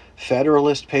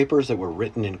Federalist Papers that were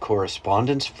written in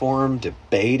correspondence form,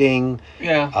 debating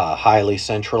a highly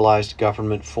centralized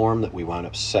government form that we wound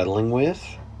up settling with,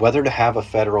 whether to have a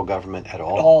federal government at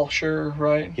all. Sure,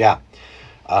 right. Yeah.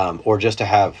 Or just to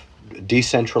have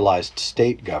decentralized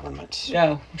state governments.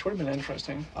 Yeah, which would have been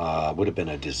interesting. Would have been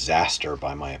a disaster,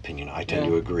 by my opinion. I tend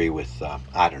to agree with,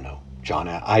 I don't know,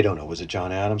 I don't know. Was it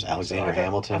John Adams? Alexander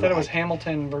Hamilton? I thought it was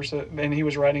Hamilton versus, and he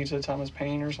was writing to Thomas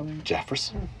Paine or something.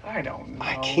 Jefferson? I don't know.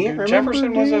 I can't remember,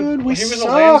 Jefferson was dude. he was a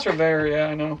land surveyor. Yeah,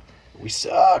 I know. We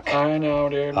suck. I know,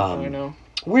 dude. I know.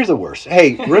 We're the worst.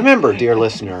 Hey, remember, dear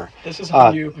listener, This is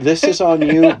on you. This is on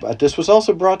you. But this was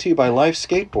also brought to you by Life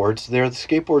Skateboards. They're the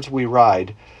skateboards we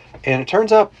ride. And it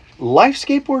turns out Life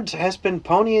Skateboards has been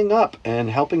ponying up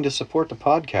and helping to support the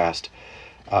podcast.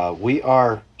 We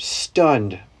are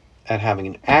stunned at having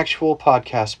an actual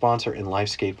podcast sponsor in Life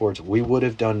Skateboards. We would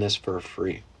have done this for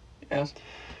free. Yes.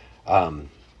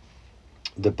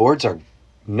 The boards are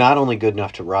not only good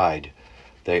enough to ride,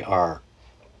 they are...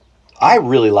 I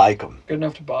really like them. Good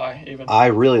enough to buy, even. I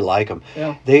really like them.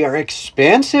 Yeah. They are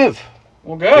expensive.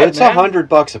 Well, good. It's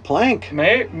 $100 a plank.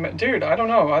 Dude, I don't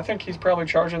know. I think he's probably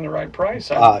charging the right price.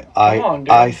 Come on, dude.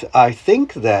 I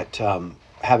think that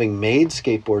having made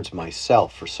skateboards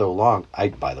myself for so long,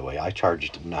 by the way, I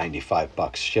charged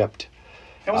 $95 shipped.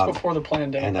 That was before the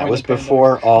pandemic. And that was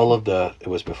before all of the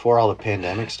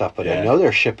pandemic stuff. But Yeah. I know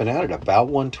they're shipping out at about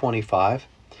 $125.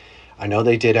 I know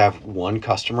they did have one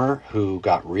customer who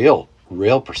got real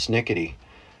persnickety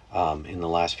in the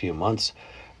last few months.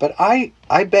 But I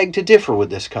beg to differ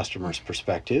with this customer's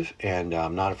perspective, and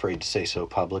I'm not afraid to say so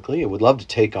publicly. I would love to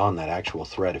take on that actual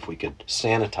thread if we could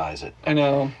sanitize it. I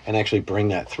know. And actually bring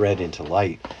that thread into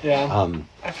light. Yeah.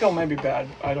 I feel maybe bad.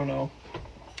 I don't know.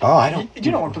 Oh, I don't...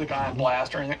 You don't want to put the guy on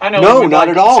blast or anything. I know. No, we'd not like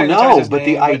at to all. sanitize No, his but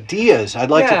the name, ideas,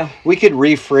 I'd like Yeah. to... We could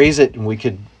rephrase it and we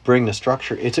could bring the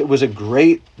structure. It was a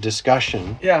great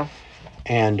discussion. Yeah.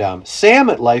 And Sam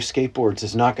at Life Skateboards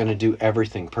is not going to do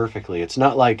everything perfectly. It's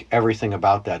not like everything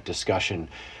about that discussion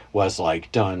was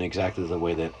like done exactly the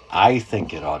way that I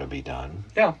think it ought to be done.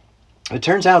 Yeah. It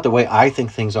turns out the way I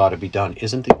think things ought to be done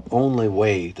isn't the only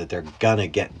way that they're going to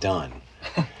get done.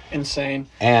 Insane.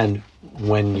 And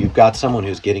when you've got someone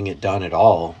who's getting it done at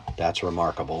all, that's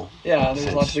remarkable. Yeah,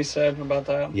 there's a lot to be said about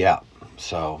that. Yeah.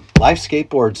 So Life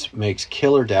Skateboards makes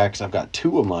killer decks. I've got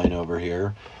two of mine over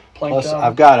here. Plus,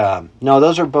 I've got no,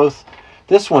 those are both.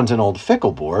 This one's an old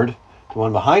Fickle board. The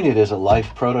one behind it is a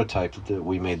Life prototype that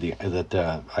we made.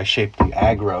 I shaped the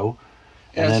aggro,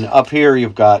 and then up here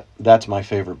you've got. That's my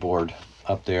favorite board.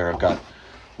 Up there, I've got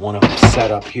one of them set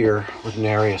up here with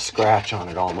nary a scratch on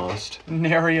it almost.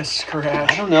 Nary a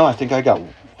scratch. I don't know. I think I've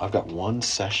got one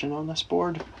session on this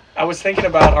board. I was thinking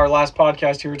about our last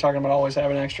podcast. You were talking about always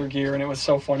having extra gear, and it was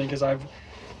so funny because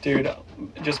dude,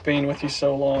 just being with you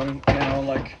so long now,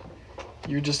 like.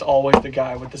 You're just always the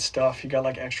guy with the stuff. You got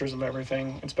like extras of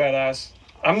everything. It's badass.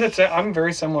 I'm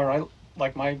very similar.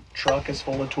 My truck is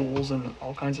full of tools and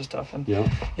all kinds of stuff, and you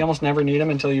almost never need them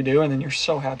until you do, and then you're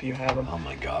so happy you have them. Oh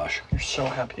my gosh! You're so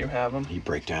happy you have them. You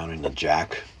break down in the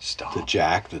jack. Stop. The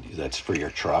jack that's for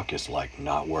your truck is like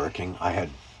not working. I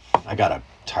got a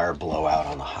tire blowout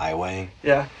on the highway.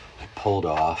 Yeah. I pulled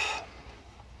off,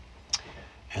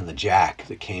 and the jack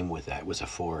that came with that was a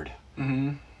Ford.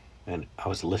 Mm-hmm. And I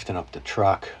was lifting up the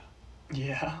truck.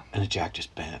 Yeah. And the jack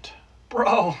just bent.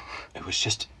 Bro. It was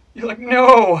just... You're like,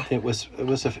 no. It was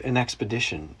an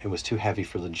expedition. It was too heavy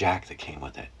for the jack that came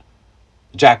with it.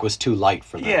 The jack was too light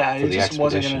for the expedition. Yeah, it just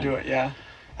wasn't going to do it, yeah.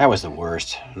 That was the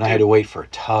worst. And I had to wait for a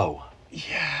tow.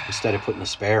 Yeah. Instead of putting the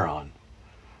spare on.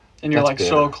 And you're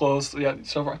so close. Yeah,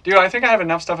 so far. Dude, I think I have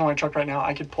enough stuff on my truck right now.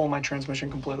 I could pull my transmission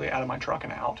completely out of my truck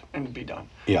and out and be done.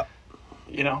 Yeah.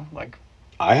 You know, like...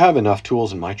 I have enough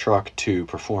tools in my truck to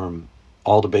perform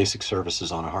all the basic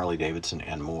services on a Harley Davidson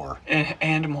and more.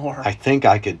 And more. I think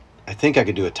I could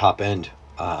do a top end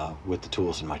with the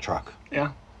tools in my truck.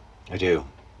 Yeah. I do.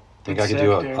 I think I could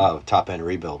do a top end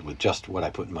rebuild with just what I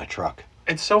put in my truck.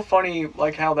 It's so funny,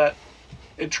 like how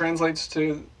it translates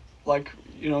to, like,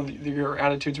 you know, your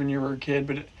attitudes when you were a kid,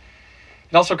 but it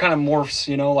also kind of morphs,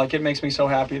 you know, like it makes me so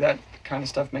happy. That kind of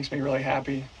stuff makes me really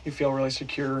happy. You feel really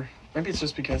secure. Maybe it's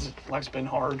just because life's been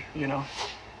hard, you know.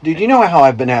 Dude, you know how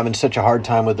I've been having such a hard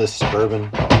time with this Suburban?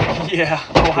 Yeah,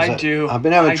 I do. I've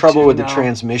been having trouble with the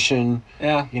transmission.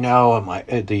 Yeah. You know,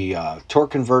 the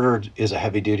torque converter is a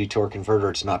heavy-duty torque converter.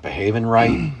 It's not behaving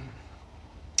right.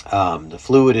 The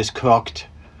fluid is cooked,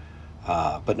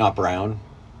 but not brown.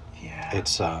 Yeah.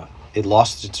 It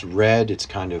lost its red.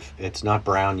 It's not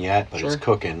brown yet, but it's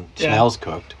cooking. Smells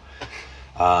cooked.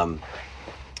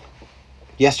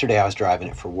 Yesterday I was driving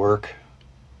it for work,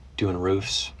 doing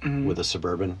roofs with a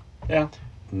Suburban. Yeah.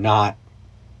 Not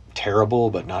terrible,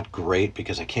 but not great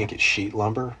because I can't get sheet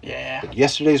lumber. Yeah. But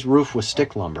yesterday's roof was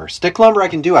stick lumber. Stick lumber I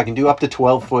can do up to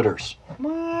 12 footers.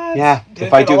 What? Yeah.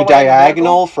 If I do a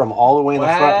diagonal from all the way in the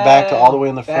front back to all the way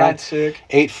in the front. That's sick.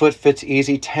 8 foot fits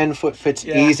easy. 10 foot fits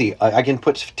easy. I can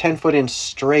put 10 foot in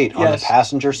straight on the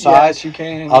passenger side. Yes, you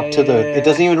can. Up to it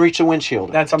doesn't even reach the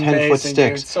windshield. That's amazing, 10 foot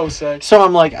sticks. Dude. So sick. So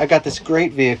I'm like, I got this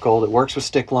great vehicle that works with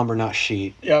stick lumber, not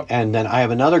sheet. Yep. And then I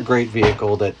have another great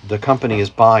vehicle that the company is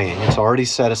buying. It's already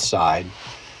set aside.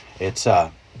 it's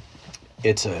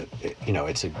it's a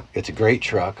it's a great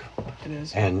truck, It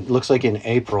is. and looks like in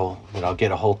April that I'll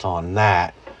get a hold on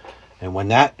that. And when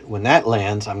that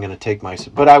lands, I'm going to take my.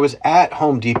 But I was at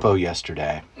Home Depot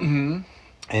yesterday, Mm-hmm.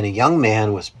 and a young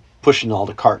man was pushing all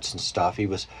the carts and stuff. He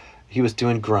was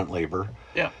doing grunt labor,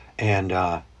 Yeah. and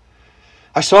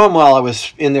I saw him while I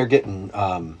was in there getting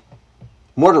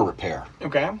mortar repair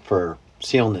Okay. for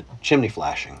sealing the chimney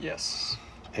flashing. Yes.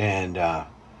 And I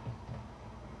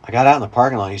got out in the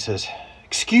parking lot. He says,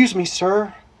 "Excuse me,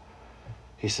 sir."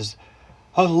 He says,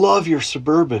 "I love your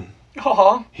Suburban."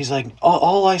 Uh-huh. He's like,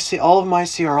 all of them I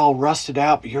see are all rusted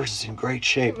out, but yours is in great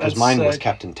shape. Because That's mine was sick.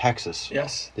 kept in Texas.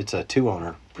 Yes. It's a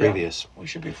 2-owner previous. We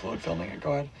should be fluid filming it.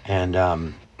 Go ahead.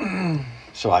 And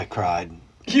so I cried.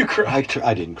 You cried.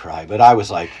 I didn't cry, but I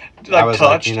was like, Like I was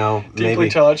touched? like, Deeply maybe,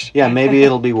 touched. yeah, maybe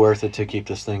it'll be worth it to keep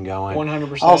this thing going.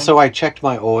 100%. Also, I checked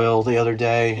my oil the other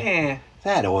day. Eh,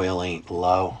 That oil ain't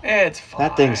low. it's fine.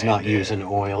 That thing's not dude. using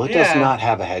oil. It does Yeah. not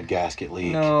have a head gasket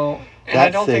leak. No. And That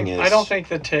I don't thing think is- I don't think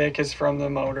the tick is from the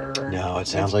motor. No, it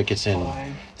sounds like it's in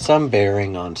fine. some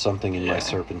bearing on something in Yeah. my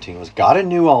serpentine. Was got a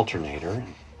new alternator.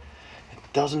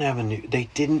 It doesn't have a new. They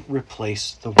didn't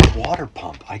replace the water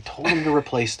pump. I told them to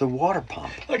replace the water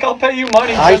pump. Like, I'll pay you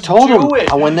money. I just told do them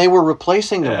it. when they were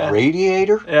replacing the Yeah.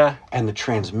 radiator Yeah. and the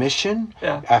transmission.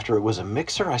 Yeah. After it was a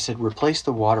mixer, I said replace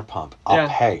the water pump. I'll Yeah.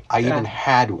 pay. I Yeah. even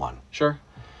had one, Sure.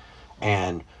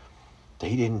 and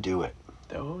they didn't do it.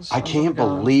 Those. I sons of can't guns,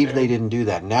 believe dude. they didn't do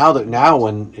that. Now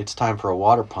when it's time for a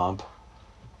water pump,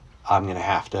 I'm gonna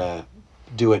have to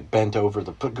do it bent over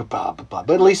the. But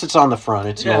at least it's on the front.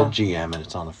 It's Yeah. an old GM and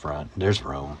it's on the front. There's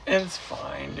room. It's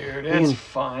fine, dude. mean, It's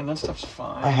fine. That stuff's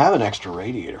fine. I have an extra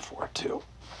radiator for it too.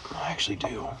 I actually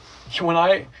do. when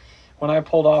I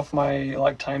pulled off my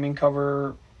like timing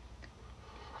cover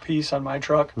piece on my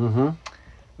truck, Mm-hmm.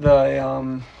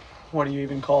 the what do you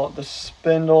even call it? The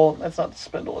spindle. That's not the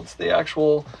spindle. It's the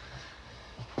actual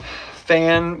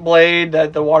fan blade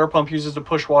that the water pump uses to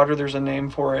push water. There's a name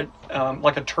for it,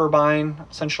 like a turbine,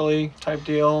 essentially type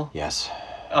deal. Yes.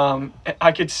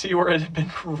 I could see where it had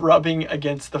been rubbing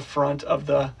against the front of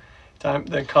the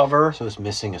cover. So it's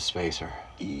missing a spacer.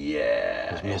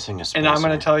 Yeah. It's missing a spacer. And I'm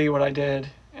going to tell you what I did,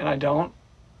 and I don't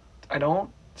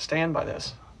stand by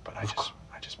this, but I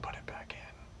just put it back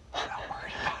in. I'm not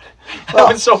worried about it. Well,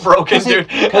 I was so broken, dude.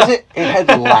 Because it had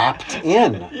lapped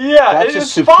in. Yeah, That's it a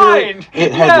is superior- fine.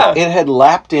 It Yeah. had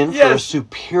lapped in for a Yes.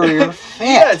 superior fit.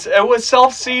 Yes, it was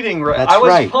self-seating. Right? That's I was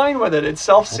right. fine with it. It's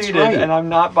self-seated, right. and I'm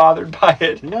not bothered by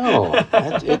it. No,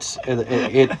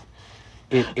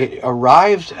 it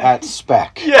arrived at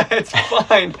spec Yeah, it's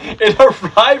fine. It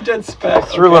arrived at spec.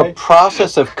 through okay? a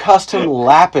process of custom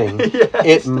lapping. Yes.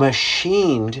 It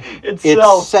machined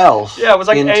Itself. itself. Yeah, it was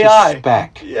like into AI.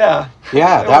 spec. Yeah.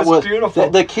 Yeah, It that was was beautiful.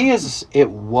 The key is it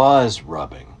was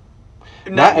rubbing.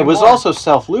 Not It was anymore. also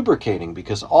self-lubricating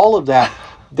because all of that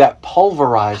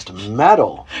pulverized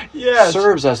metal Yes.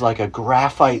 serves as like a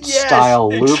graphite Yes, style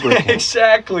lubricant.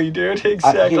 Exactly, dude.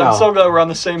 Exactly. you I'm know, so glad we're on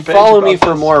the same page. Follow about me for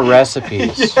this. more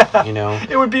recipes. Yeah. You know,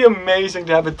 It would be amazing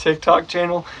to have a TikTok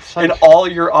channel like- and all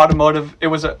your automotive. It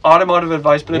was automotive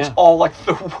advice, but it's Yeah. all like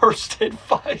the worst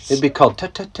advice. it'd be called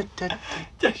Hush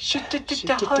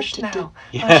now.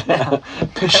 yeah,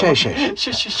 Pisheshe.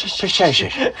 Shush, shush, shush, shush, Pisheshe.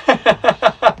 shush.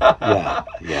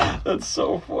 Yeah. That's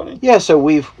so funny. Yeah, so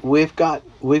we've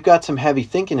got some heavy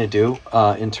thinking to do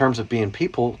in terms of being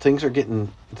people. Things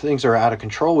are out of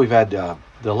control. We've had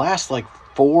the last like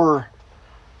 4.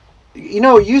 You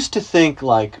know, used to think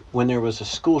like when there was a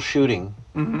school shooting,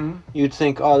 Mm-hmm. you'd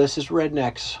think, oh, this is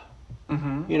rednecks.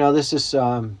 Mm-hmm. You know, this is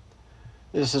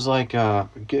like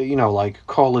like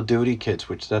Call of Duty kids,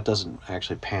 which that doesn't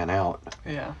actually pan out.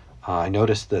 Yeah. I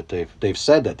noticed that they've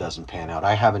said that doesn't pan out.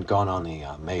 I haven't gone on the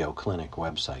Mayo Clinic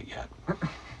website yet.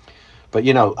 But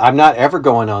you know, I'm not ever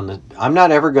going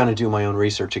to do my own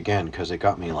research again because it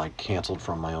got me like canceled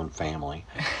from my own family.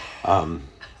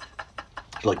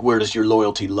 Like, where does your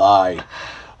loyalty lie?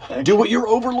 Do what your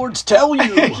overlords tell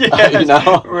you. Yes, You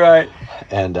know. Right.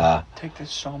 And Take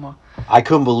this Soma. I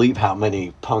couldn't believe how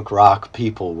many punk rock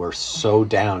people were so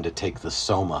down to take the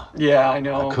Soma. Yeah, I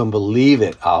know. I couldn't believe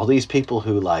it. All these people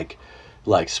who like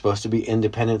supposed to be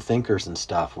independent thinkers and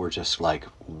stuff were just like,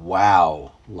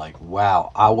 wow.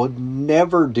 I would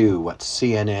never do what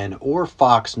CNN or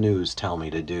Fox News tell me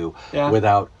to do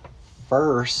without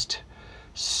first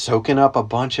soaking up a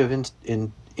bunch of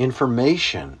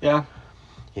information. Yeah.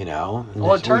 You know. And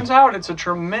Well, it turns out it's a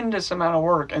tremendous amount of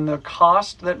work, and the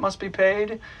cost that must be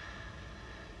paid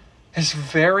is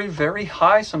very, very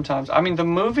high sometimes. I mean, the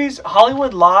movies,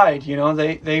 Hollywood lied, you know,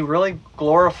 they really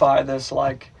glorify this,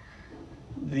 like,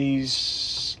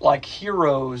 these like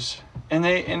heroes, and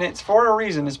it's for a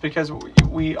reason. It's because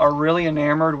we are really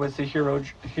enamored with the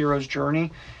hero's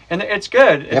journey, and it's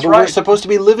good. It's but right. we're supposed to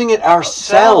be living it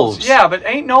ourselves. Yeah, but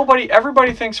ain't nobody.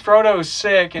 Everybody thinks Frodo's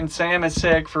sick and Sam is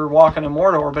sick for walking to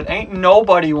Mordor, but ain't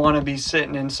nobody want to be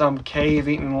sitting in some cave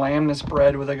eating lamnus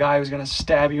bread with a guy who's going to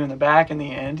stab you in the back in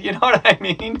the end. You know what I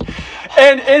mean?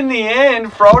 And in the end,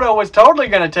 Frodo was totally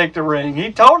going to take the ring.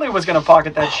 He totally was going to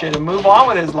pocket that shit and move on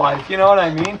with his life. You know what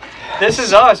I mean? This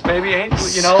is us, baby. Ain't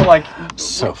like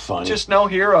so funny? Just no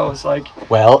heroes. Like,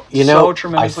 well, so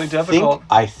tremendously difficult.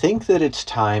 I think that it's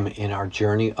time in our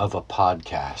journey of a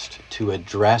podcast to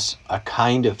address a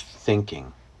kind of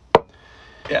thinking.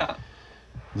 Yeah.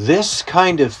 This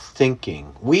kind of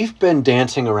thinking, we've been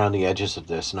dancing around the edges of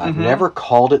this, and I've never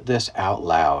called it this out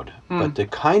loud, but the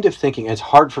kind of thinking, it's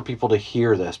hard for people to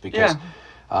hear this because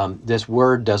this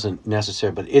word doesn't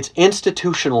necessarily, but it's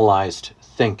institutionalized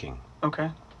thinking. Okay.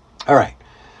 All right.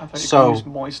 I thought you could use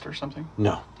moist or something.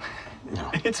 No.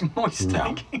 It's moist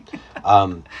thinking.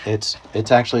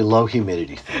 It's actually low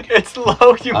humidity thinking. It's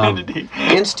low humidity.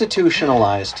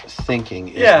 Institutionalized thinking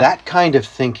is that kind of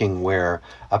thinking where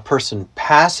a person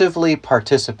passively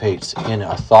participates in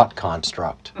a thought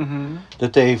construct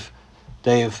that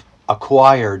they've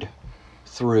acquired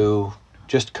through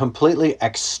just completely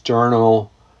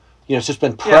external, it's just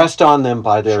been pressed on them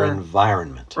by their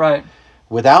environment. Right.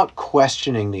 Without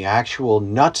questioning the actual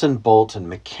nuts and bolts and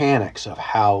mechanics of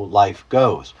how life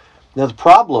goes. Now, the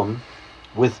problem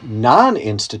with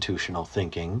non-institutional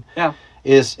thinking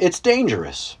is it's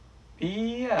dangerous.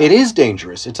 Yeah. It is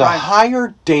dangerous. It's a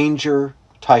higher danger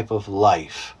type of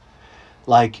life.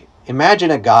 Like,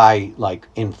 imagine a guy, like,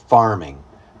 in farming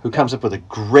who comes up with a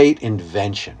great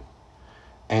invention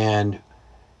and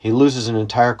he loses an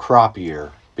entire crop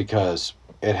year because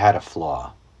it had a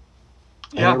flaw.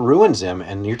 And it ruins him,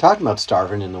 and you're talking about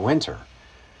starving in the winter.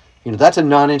 That's a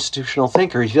non-institutional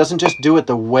thinker. He doesn't just do it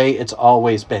the way it's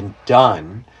always been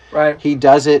done. Right. He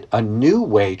does it a new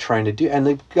way, trying to do. And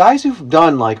the guys who've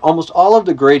done, like, almost all of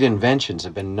the great inventions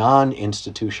have been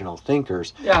non-institutional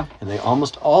thinkers. Yeah. And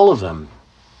almost all of them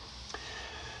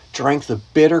drank the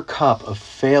bitter cup of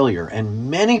failure.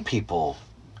 And many people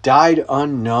died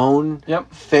unknown,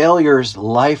 failures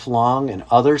lifelong, and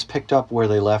others picked up where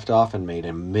they left off and made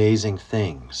amazing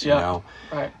things,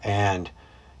 Right. And,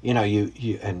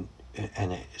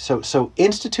 so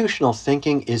institutional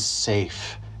thinking is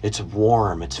safe. It's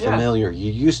warm. It's familiar.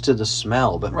 You're used to the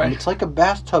smell, but it's like a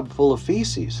bathtub full of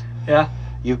feces. Yeah.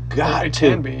 You've got it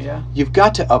to. Can be, yeah. You've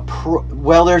got to.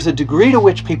 Well, there's a degree to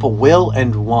which people will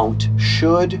and won't,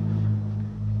 should,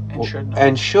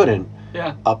 and shouldn't.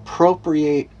 Yeah.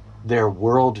 Appropriate their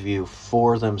worldview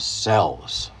for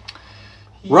themselves.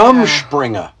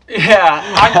 Rumspringa.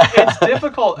 Yeah, it's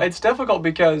difficult. It's difficult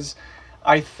because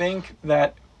I think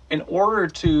that in order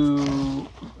to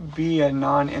be a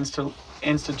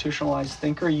non-institutionalized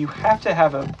thinker, you have to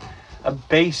have a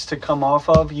base to come off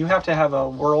of. You have to have a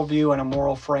worldview and a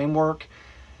moral framework.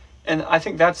 And I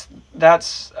think that's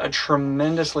a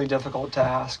tremendously difficult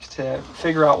task to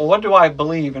figure out, well, what do I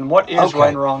believe and what is right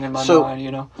and wrong in my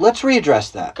mind, Let's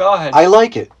readdress that. Go ahead. I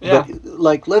like it. Yeah.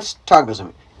 But, let's talk about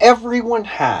something. Everyone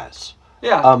has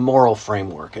a moral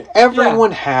framework.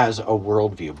 Everyone has a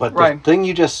worldview. But the thing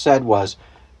you just said was,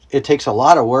 it takes a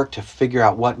lot of work to figure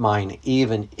out what mine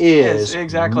even is.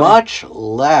 Exactly. Much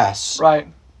less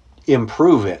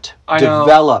improve it,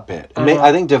 develop it.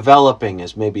 I think developing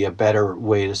is maybe a better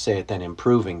way to say it than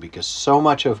improving, because so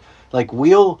much of,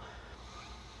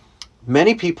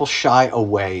 many people shy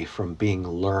away from being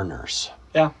learners.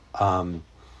 Yeah.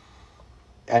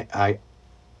 I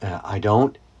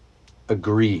don't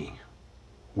agree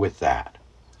with that.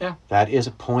 Yeah. That is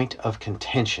a point of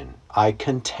contention. I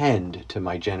contend to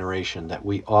my generation that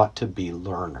we ought to be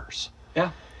learners.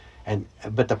 Yeah.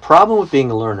 But the problem with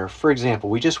being a learner, for example,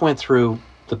 we just went through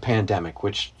the pandemic,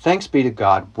 which, thanks be to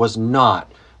God, was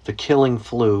not the killing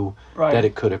flu that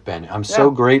it could have been. I'm so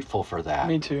grateful for that.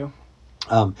 Me too.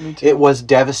 It was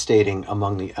devastating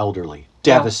among the elderly.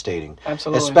 Devastating.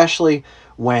 Absolutely. Especially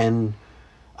when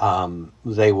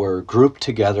they were grouped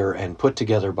together and put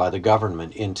together by the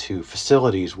government into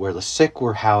facilities where the sick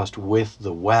were housed with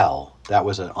the well. That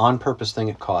was an on-purpose thing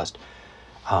it caused.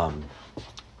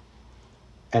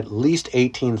 At least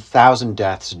 18,000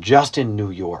 deaths just in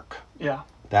New York. Yeah.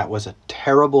 That was a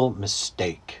terrible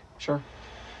mistake. Sure.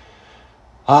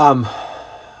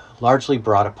 Largely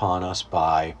brought upon us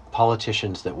by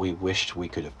politicians that we wished we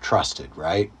could have trusted,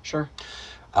 right? Sure.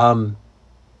 The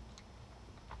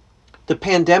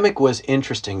pandemic was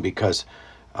interesting because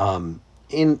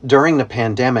during the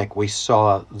pandemic we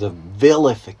saw the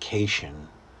vilification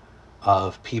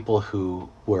of people who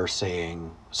were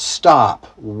saying, stop,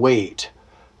 wait,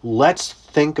 let's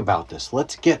think about this,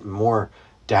 let's get more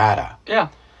data. Yeah.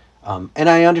 And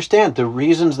I understand the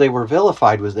reasons they were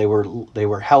vilified was they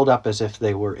were held up as if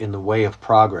they were in the way of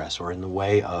progress or in the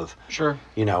way of, Sure.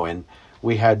 and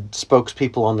we had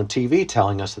spokespeople on the TV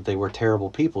telling us that they were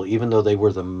terrible people, even though they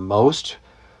were the most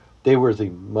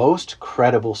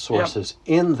credible sources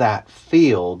in that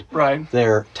field. Right.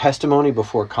 Their testimony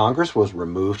before Congress was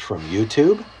removed from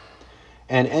YouTube,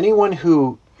 and anyone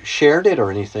who shared it or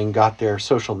anything got their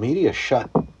social media shut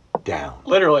down.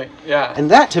 Literally, yeah. And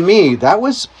that to me, that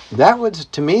was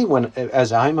to me, when,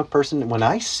 as I'm a person, when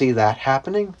I see that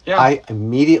happening, I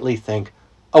immediately think,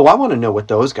 oh, I want to know what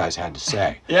those guys had to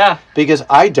say. Yeah. Because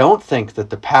I don't think that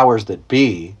the powers that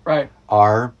be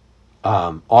are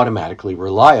automatically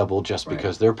reliable just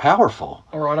because they're powerful.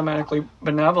 Or automatically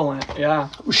benevolent, yeah.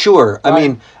 Sure. I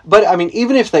mean,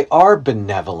 even if they are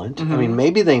benevolent, I mean,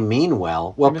 maybe they mean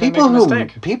well. Well, Maybe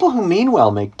people who mean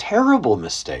well make terrible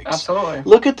mistakes. Absolutely.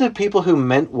 Look at the people who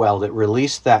meant well that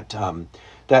released that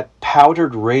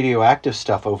powdered radioactive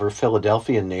stuff over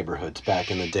Philadelphia neighborhoods back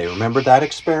in the day. Remember that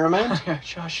experiment?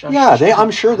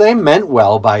 I'm sure they meant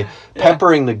well by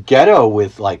peppering the ghetto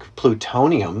with like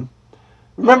plutonium.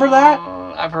 Remember that?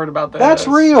 I've heard about that. That's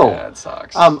real. Yeah, it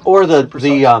sucks.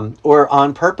 Or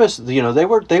on purpose. They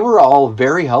were all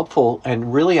very helpful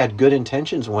and really had good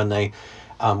intentions when they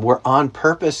were on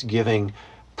purpose giving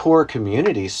poor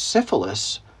communities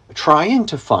syphilis, trying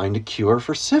to find a cure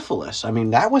for syphilis. I mean,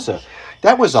 that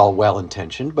was all well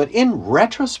intentioned, but in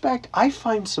retrospect, I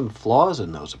find some flaws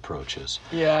in those approaches.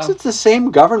 Yeah. So it's the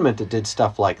same government that did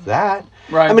stuff like that.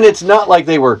 Right. I mean, it's not like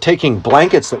they were taking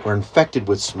blankets that were infected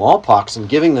with smallpox and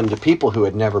giving them to people who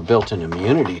had never built an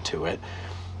immunity to it.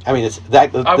 I mean, it's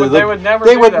that they would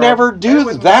never.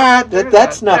 Do that.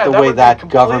 That's not the way that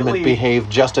government behaved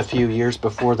just a few years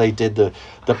before they did the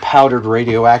powdered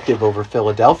radioactive over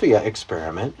Philadelphia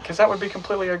experiment. Because that would be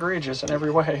completely egregious in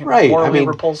every way. Right. Morally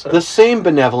repulsive. The same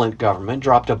benevolent government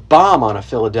dropped a bomb on a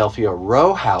Philadelphia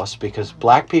row house because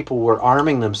black people were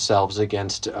arming themselves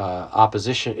against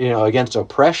opposition, against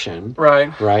oppression.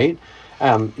 Right. Right.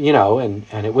 And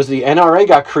it was the NRA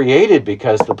got created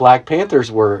because the Black Panthers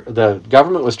the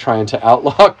government was trying to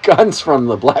outlaw guns from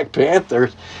the Black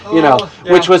Panthers,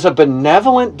 which was a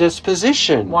benevolent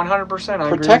disposition. 100%.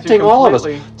 Protecting all of us.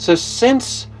 So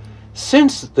since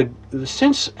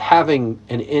having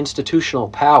an institutional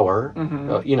power,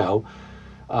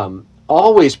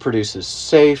 always produces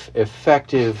safe,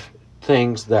 effective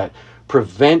things that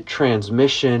prevent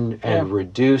transmission and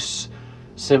reduce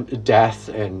death,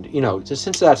 and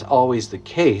since that's always the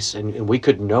case, and we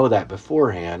could know that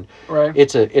beforehand, right?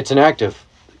 It's an act of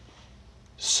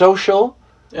social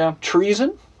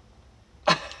treason,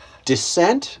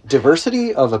 dissent,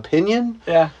 diversity of opinion,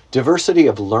 diversity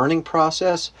of learning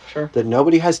process that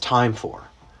nobody has time for.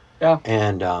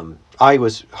 And I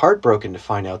was heartbroken to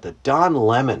find out that Don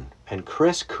Lemon and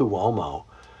Chris Cuomo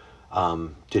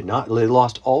they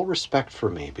lost all respect for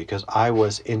me because I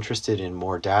was interested in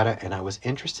more data, and I was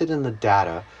interested in the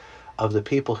data of the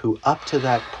people who up to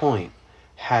that point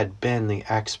had been the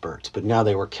experts, but now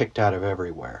they were kicked out of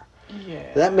everywhere.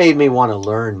 Yeah. That made me want to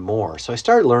learn more. So I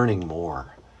started learning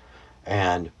more,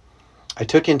 and I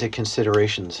took into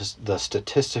consideration the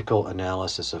statistical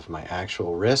analysis of my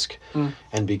actual risk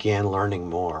and began learning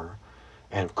more.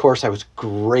 And of course, I was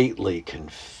greatly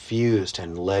confused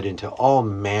and led into all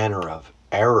manner of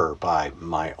error by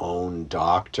my own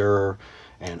doctor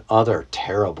and other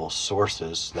terrible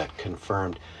sources that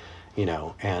confirmed,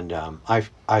 and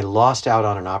I lost out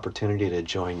on an opportunity to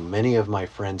join many of my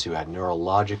friends who had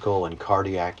neurological and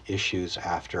cardiac issues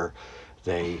after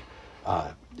they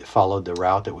followed the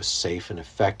route that was safe and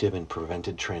effective and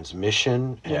prevented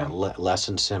transmission and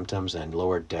lessened symptoms and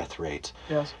lowered death rates.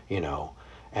 Yes.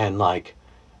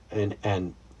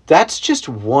 And that's just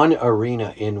one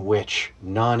arena in which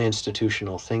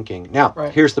non-institutional thinking. Now,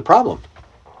 here's the problem.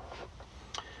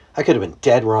 I could have been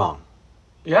dead wrong.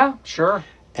 Yeah, sure.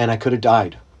 And I could have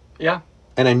died. Yeah.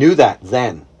 And I knew that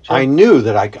then. Sure. I knew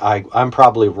that I'm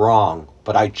probably wrong,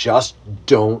 but I just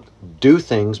don't do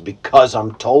things because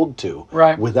I'm told to.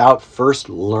 Right. Without first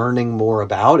learning more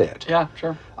about it. Yeah,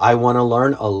 sure. I want to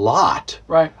learn a lot.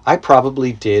 Right. I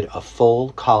probably did a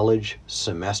full college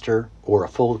semester or a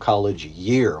full college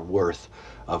year worth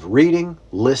of reading,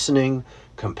 listening,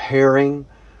 comparing,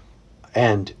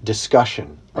 and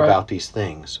discussion about these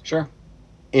things. Sure.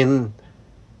 It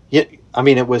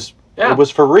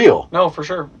was for real. No, for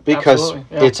sure. Because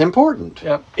it's important.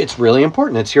 Yeah. It's really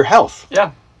important. It's your health.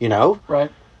 Yeah. You know?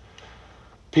 Right.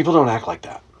 People don't act like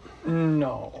that.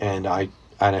 No. And I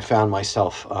and I found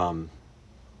myself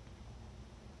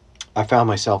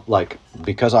like,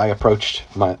 because I approach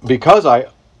my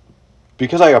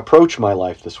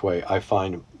life this way, I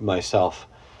find myself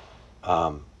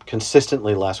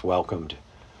consistently less welcomed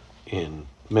in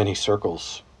many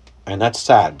circles, and that's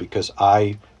sad because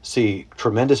I see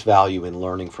tremendous value in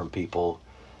learning from people,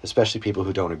 especially people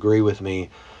who don't agree with me,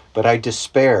 but I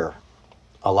despair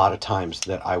a lot of times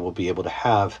that I will be able to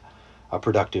have a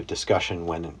productive discussion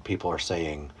when people are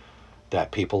saying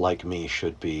that people like me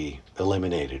should be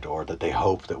eliminated, or that they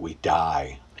hope that we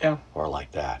die, Yeah. or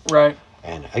like that. Right.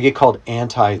 And I get called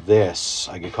anti this,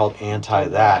 I get called anti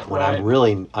that, when Right. I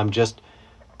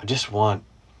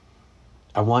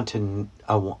want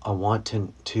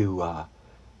to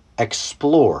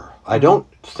explore. I don't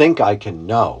think I can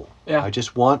know. Yeah. I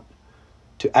just want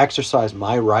to exercise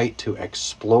my right to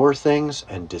explore things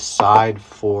and decide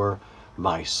for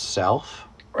myself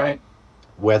Right.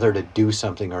 whether to do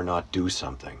something or not do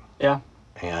something. Yeah.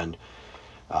 And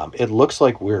it looks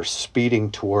like we're speeding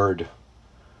toward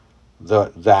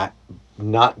that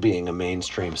not being a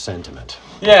mainstream sentiment.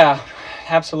 Yeah.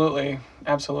 Absolutely.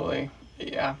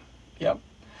 Yeah. Yep.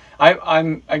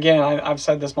 I've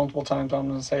said this multiple times, but I'm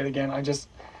going to say it again. I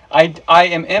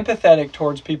am empathetic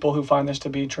towards people who find this to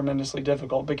be tremendously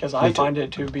difficult, because I find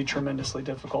it to be tremendously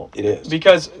difficult. It is.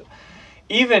 Because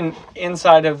even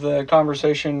inside of the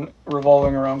conversation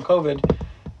revolving around COVID,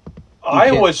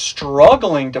 I was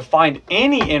struggling to find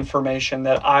any information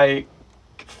that I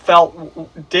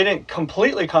felt didn't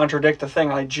completely contradict the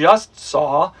thing I just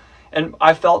saw, and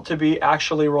I felt to be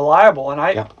actually reliable. And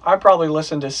I probably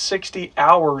listened to 60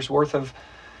 hours worth of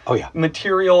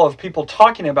material of people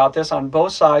talking about this on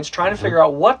both sides, trying to figure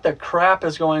out what the crap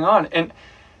is going on. And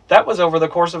that was over the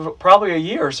course of probably a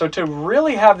year. So to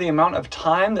really have the amount of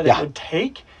time that it would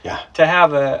take to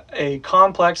have a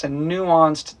complex and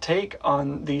nuanced take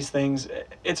on these things,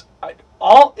 it's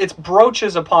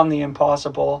broaches upon the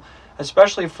impossible,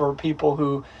 especially for people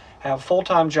who have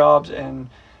full-time jobs and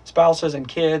spouses and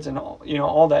kids and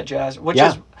all that jazz, which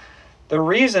is the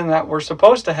reason that we're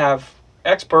supposed to have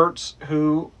experts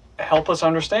who help us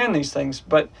understand these things.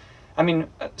 But I mean,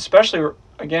 especially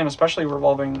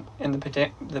revolving in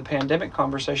the pandemic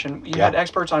conversation, you had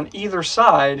experts on either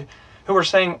side who were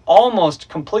saying almost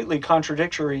completely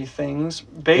contradictory things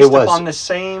based upon the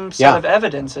same set of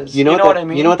evidences. You know what I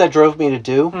mean? You know what that drove me to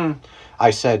do?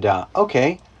 I said,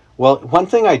 okay. Well, one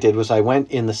thing I did was I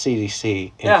went in the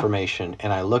CDC information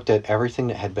and I looked at everything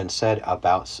that had been said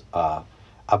about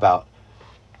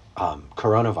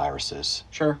coronaviruses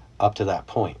up to that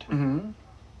point.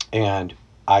 And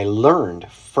I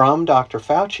learned from Dr.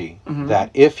 Fauci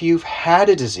that if you've had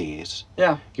a disease,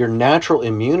 your natural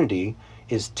immunity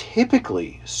is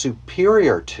typically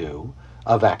superior to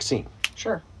a vaccine.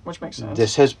 Sure, which makes sense.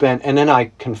 This has been, and then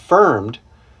I confirmed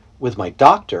with my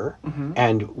doctor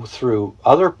and through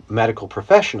other medical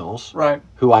professionals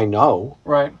who I know,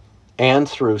 and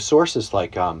through sources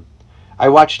like, I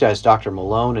watched as Dr.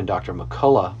 Malone and Dr.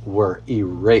 McCullough were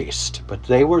erased, but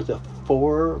they were the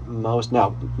foremost.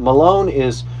 Now, Malone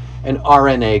is an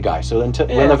RNA guy, so when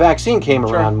the vaccine came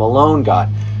around, Malone got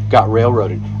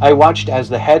railroaded. I watched as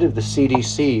the head of the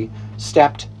CDC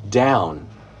stepped down,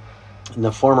 and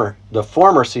the former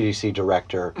CDC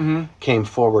director came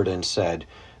forward and said,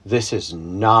 "This is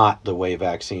not the way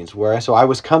vaccines work." So I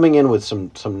was coming in with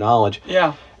some knowledge.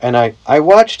 Yeah. And I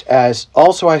watched as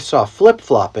also I saw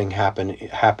flip-flopping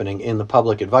happening in the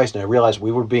public advice, and I realized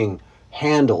we were being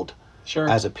handled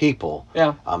as a people.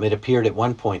 Yeah. It appeared at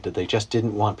one point that they just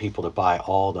didn't want people to buy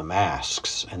all the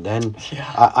masks. And then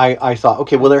I thought,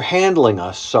 okay, well, they're handling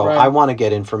us, so I want to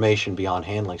get information beyond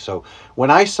handling. So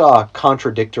when I saw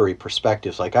contradictory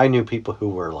perspectives, like I knew people who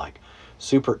were like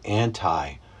super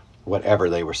anti whatever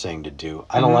they were saying to do.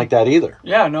 I don't like that either.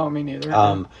 Yeah, no, me neither.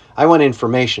 I want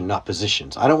information, not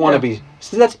positions. I don't want to be...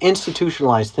 See, that's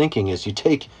institutionalized thinking, is you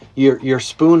take... You're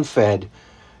spoon-fed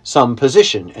some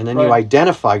position, and then you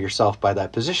identify yourself by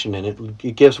that position, and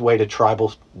it gives way to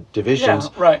tribal divisions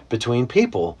between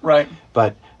people. Right.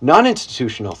 But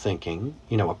non-institutional thinking,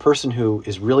 a person who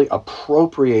is really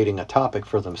appropriating a topic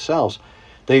for themselves,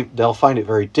 they'll find it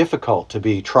very difficult to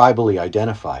be tribally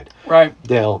identified. Right.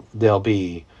 They'll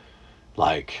be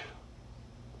like,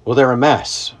 well, they're a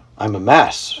mess. I'm a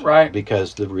mess. Right.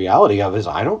 Because the reality of it is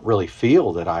I don't really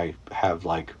feel that I have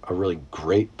like a really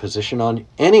great position on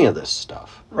any of this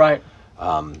stuff. Right.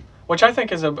 Which I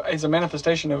think is a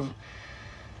manifestation of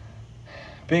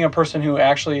being a person who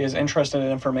actually is interested in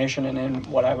information and in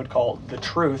what I would call the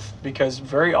truth, because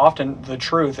very often the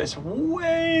truth is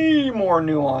way more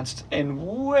nuanced and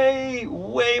way,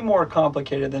 way more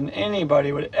complicated than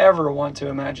anybody would ever want to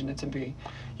imagine it to be,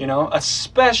 you know,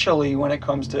 especially when it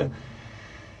comes to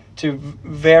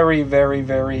very, very,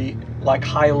 very like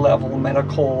high level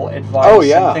medical advice. Oh,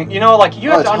 yeah. You know, like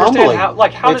you have to understand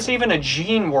humbling. how does even a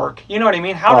gene work? You know what I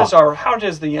mean? How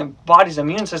does the body's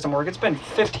immune system work? It's been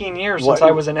 15 years since I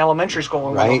was in elementary school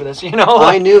and went over this. You know,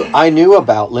 like, I knew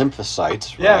about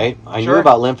lymphocytes, right? Yeah, I sure. knew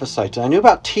about lymphocytes. I knew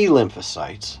about T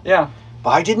lymphocytes. Yeah. But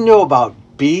I didn't know about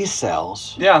B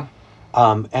cells. Yeah.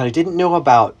 And I didn't know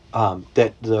about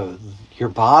that your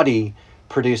body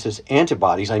produces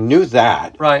antibodies. I knew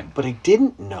that. Right. But I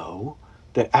didn't know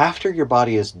that after your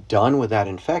body is done with that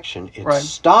infection, it Right.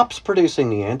 stops producing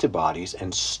the antibodies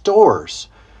and stores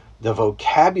the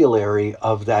vocabulary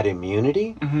of that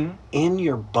immunity in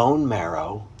your bone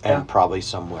marrow and Yeah. probably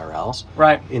somewhere else.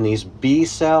 Right. In these B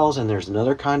cells, and there's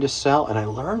another kind of cell. And I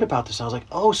learned about this. I was like,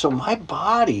 oh, so my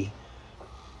body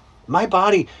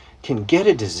can get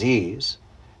a disease,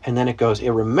 and then it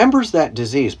remembers that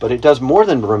disease, but it does more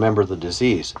than remember the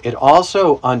disease. It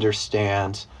also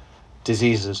understands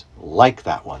diseases like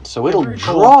that one. So it'll Very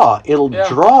cool. Yeah.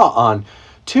 draw on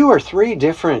 2 or 3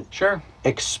 different Sure.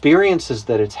 experiences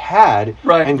that it's had,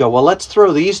 Right. and go, well, let's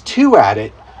throw these 2 at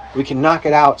it. We can knock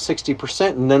it out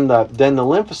 60%, and then the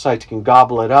lymphocytes can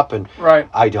gobble it up. And Right.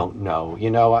 I don't know,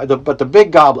 but the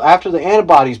big gobbler, after the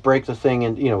antibodies break the thing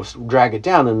and drag it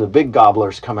down, then the big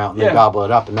gobblers come out and they Yeah. gobble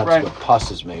it up, and that's Right. what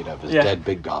pus is made of, is Yeah. dead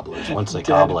big gobblers. Once they Dead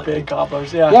gobble it, big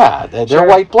gobblers. Yeah. yeah, they're Sure.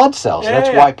 white blood cells. Yeah, That's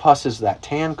yeah. why pus is that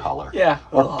tan color, Yeah.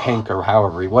 or pink, or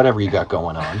whatever you got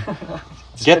going on.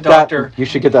 See a Get doctor. that. You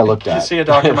should get that looked at. see a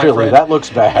doctor, my really, friend. that looks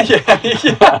bad.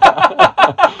 Yeah.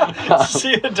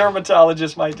 See a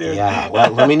dermatologist, my dude. Yeah,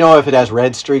 well, let me know if it has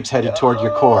red streaks headed toward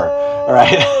your core. All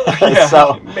right. Yeah.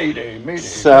 So, Mayday.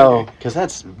 because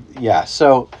that's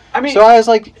so. I mean, so I was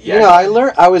like, yeah. I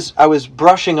learned. I was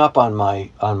brushing up on my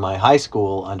high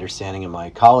school understanding in my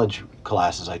college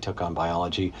classes I took on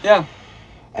biology. Yeah.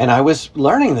 And I was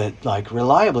learning that, like,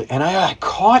 reliably, and I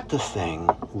caught the thing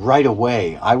right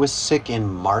away. I was sick in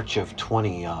March of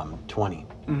 2020.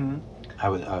 Mm-hmm. I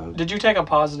was. Did you take a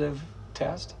positive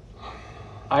test?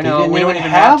 I They know. didn't we even don't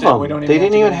even have to. them. We don't They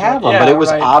didn't even have them, Yeah, but it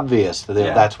was right. obvious that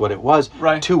Yeah. that's what it was.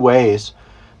 Right. 2 ways.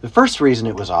 The first reason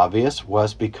it was obvious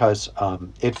was because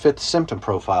it fit the symptom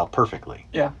profile perfectly.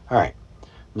 Yeah. All right.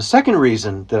 The second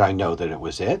reason that I know that it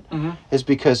was it Mm-hmm. is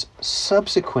because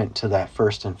subsequent to that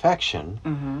first infection,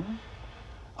 Mm-hmm.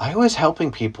 I was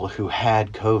helping people who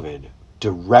had COVID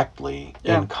directly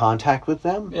Yeah. in contact with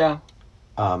them. Yeah.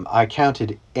 I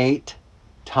counted 8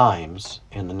 times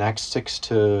in the next 6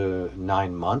 to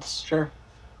 9 months Sure.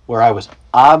 where I was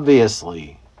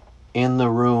obviously in the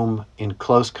room in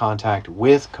close contact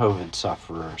with COVID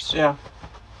sufferers. Yeah.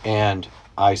 And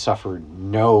I suffered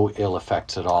no ill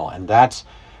effects at all. And that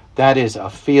is a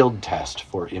field test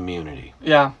for immunity.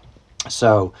 Yeah.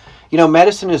 So,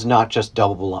 medicine is not just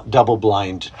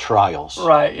double-blind trials.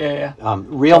 Right. Yeah. Yeah.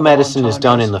 Real Double medicine is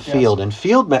done in the entendres,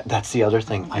 field. And that's the other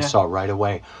thing I Yeah. saw right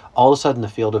away. All of a sudden, the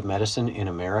field of medicine in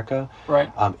America, Right.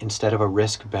 instead of a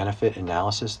risk-benefit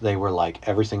analysis, they were like,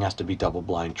 everything has to be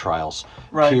double-blind trials,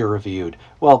 Right. peer-reviewed.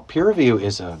 Well, peer review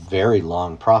is a very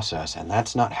long process, and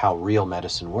that's not how real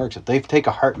medicine works. If they take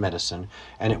a heart medicine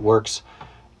and it works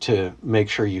to make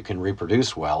sure you can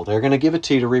reproduce well, they're going to give it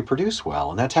to you to reproduce well,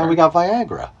 and that's how we got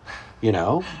Viagra,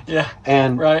 Yeah.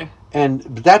 and Right. and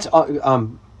that's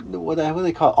what do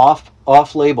they call it?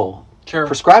 Off-label. Sure.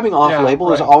 Prescribing off-label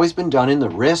Yeah, has right. always been done in the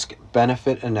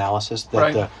risk-benefit analysis that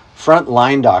Right. the front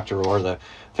line doctor or the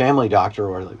family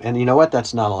doctor and you know what?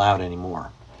 That's not allowed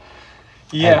anymore.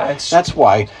 Yeah. And It's that's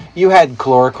why you had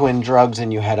chloroquine drugs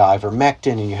and you had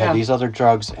ivermectin and you had Yeah. these other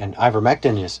drugs, and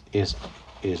ivermectin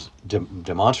is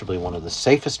demonstrably one of the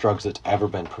safest drugs that's ever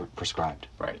been prescribed.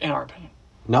 right. In our opinion.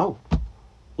 No,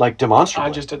 like demonstrably.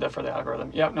 I just did that for the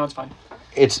algorithm. Yep. No, it's fine.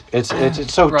 It's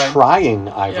so Right. trying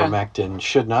ivermectin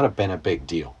should not have been a big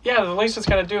deal. Yeah. The least it's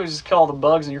gonna do is just kill all the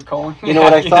bugs in your colon. You know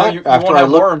what I thought you won't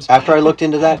have worms. after I looked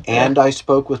into that, and Yeah. I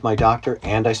spoke with my doctor,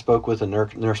 and I spoke with a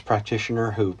nurse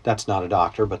practitioner who that's not a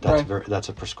doctor, but that's Right. that's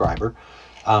a prescriber.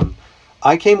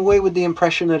 I came away with the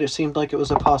impression that it seemed like it was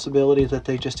a possibility that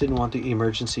they just didn't want the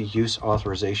emergency use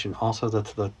authorization. Also,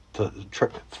 that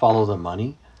follow the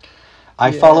money. I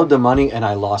Yeah. followed the money, and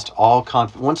I lost all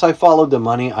confidence. Once I followed the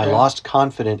money, I Yeah. lost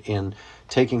confidence in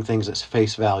taking things at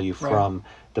face value Right. from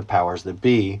the powers that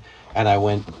be, and I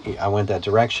went that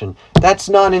direction. That's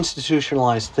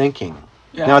non-institutionalized thinking.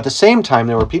 Yeah. Now, at the same time,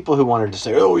 there were people who wanted to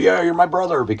say, "Oh yeah, you're my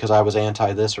brother," because I was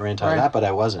anti this or anti Right. that, but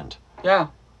I wasn't. Yeah.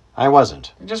 I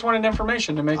wasn't. You just wanted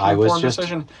information to make an I was informed just,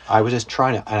 decision. I was just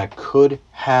trying to, and I could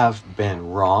have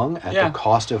been wrong at Yeah. the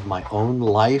cost of my own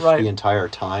life Right. the entire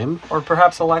time. Or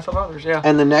perhaps the life of others, yeah.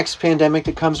 And the next pandemic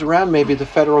that comes around, maybe the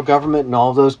federal government and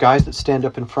all those guys that stand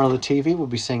up in front of the TV will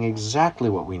be saying exactly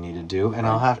what we need to do, and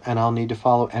I'll need to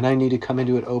follow, and I need to come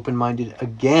into it open-minded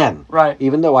again. Right.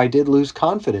 Even though I did lose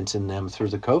confidence in them through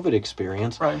the COVID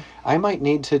experience, Right. I might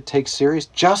need to take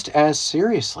just as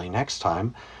seriously next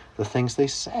time the things they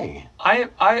say. It's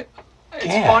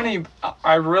Yeah. funny.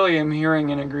 I really am hearing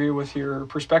and agree with your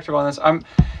perspective on this.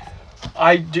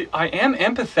 I am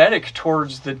empathetic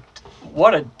towards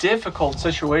what a difficult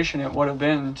situation it would have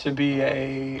been to be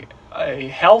a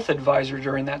health advisor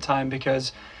during that time,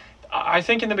 because I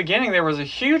think in the beginning there was a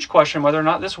huge question whether or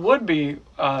not this would be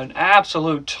an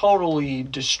absolute, totally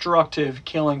destructive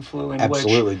killing flu in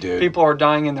Absolutely, which dude. people are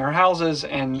dying in their houses,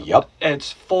 and Yep.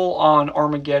 it's full on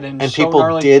Armageddon. And so people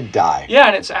gnarly. did die. Yeah,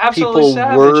 and it's absolutely People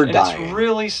savage, were and dying. it's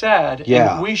really sad.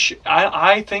 Yeah. And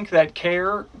I think that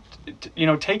care,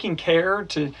 taking care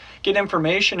to get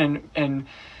information and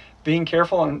being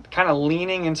careful and kind of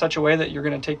leaning in such a way that you're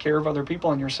going to take care of other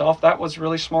people and yourself, that was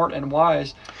really smart and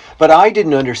wise. But I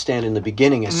didn't understand in the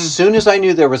beginning. As soon as I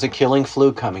knew there was a killing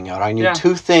flu coming out, I knew Yeah.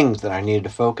 two things that I needed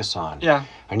to focus on. Yeah.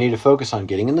 I needed to focus on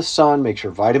getting in the sun, make sure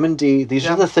vitamin D. These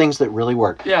Yeah. are the things that really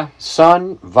work. Yeah.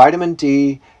 Sun, vitamin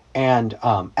D, and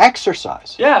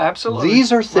exercise. Yeah, absolutely.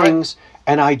 These are Right. things,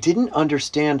 and I didn't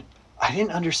understand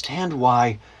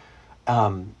why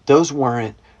those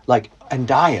weren't like, and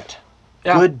diet.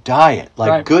 Yeah. Good diet,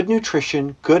 like Right. good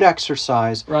nutrition, good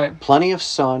exercise, Right. plenty of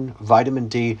sun, vitamin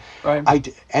D. Right.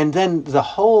 And then the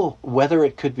whole, whether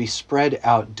it could be spread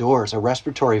outdoors, a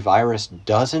respiratory virus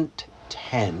doesn't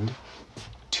tend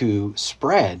to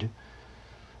spread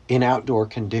in outdoor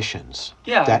conditions.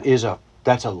 Yeah.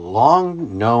 That's a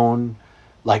long known,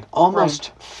 like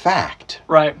almost fact,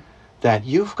 Right. that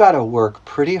you've got to work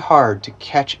pretty hard to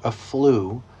catch a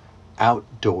flu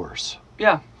outdoors.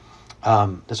 Yeah.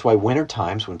 That's why winter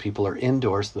times when people are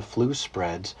indoors, the flu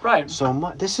spreads Right. so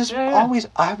much. This is Yeah, yeah. always,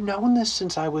 I've known this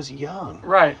since I was young.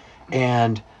 Right.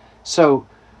 And so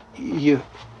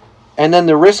and then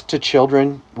the risk to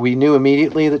children, we knew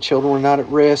immediately that children were not at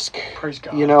risk. Praise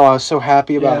God. I was so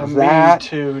happy about Yeah, that. Me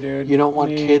too, dude. You don't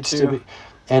want Me kids too. to be,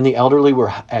 and the elderly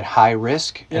were at high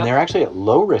risk, Yeah. and they're actually at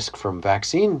low risk from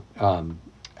vaccine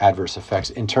adverse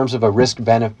effects in terms of a risk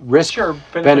benefit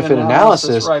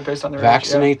analysis. Right, based on their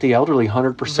Vaccinate the elderly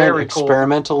 100%. Very cool.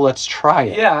 Experimental. Let's try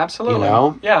it. Yeah, absolutely. You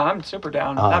know? Yeah, I'm super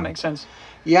down. That makes sense.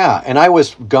 Yeah, and I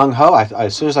was gung ho.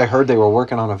 As soon as I heard they were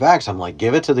working on a vax, I'm like,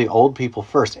 give it to the old people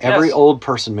first. Every Yes. old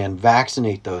person, man,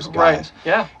 vaccinate those guys.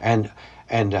 Right. Yeah.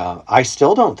 And I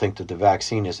still don't think that the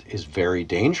vaccine is very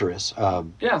dangerous.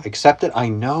 Yeah. Except that I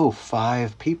know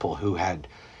 5 people who had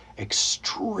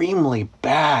extremely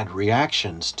bad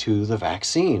reactions to the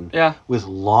vaccine. Yeah. With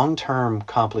long-term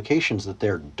complications that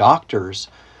their doctors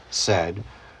said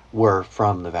were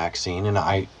from the vaccine, and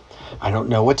I don't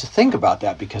know what to think about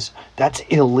that, because that's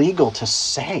illegal to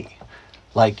say.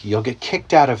 Like, you'll get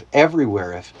kicked out of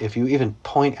everywhere if you even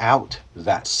point out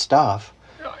that stuff,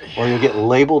 or you'll get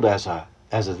labeled as a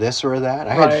this or that.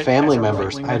 I Right, had family as a members.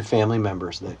 right-winger. I had family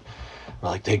members that were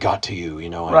like, they got to you,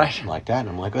 and Right. like that. And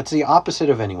I'm like, it's the opposite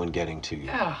of anyone getting to you.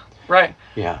 Yeah. Right.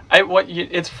 Yeah.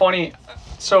 It's funny.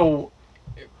 So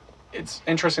it's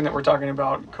interesting that we're talking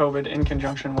about COVID in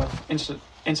conjunction with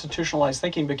institutionalized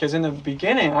thinking, because in the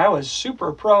beginning I was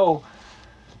super pro.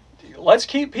 Let's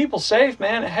keep people safe,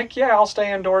 man. Heck yeah, I'll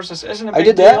stay indoors. This isn't a big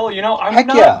did that. deal. I'm Heck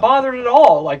not yeah. bothered at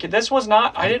all. Like, this was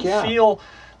not. I Heck didn't yeah. feel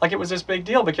like it was this big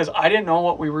deal, because I didn't know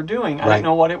what we were doing. I Right. didn't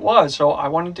know what it was, so I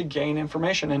wanted to gain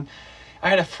information. And I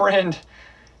had a friend.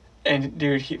 And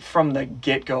dude, from the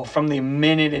get-go, from the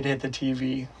minute it hit the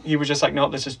TV, he was just like, no,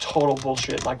 this is total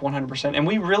bullshit, like 100%. And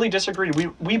we really disagreed.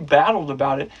 We battled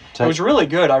about it. It was really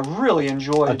good. I really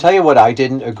enjoyed. I'll tell you what I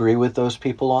didn't agree with those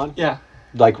people on. Yeah.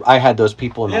 Like, I had those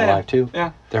people in my Yeah. life too.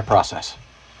 Yeah. Their process.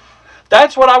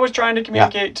 That's what I was trying to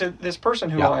communicate to this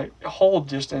person who Yeah. I hold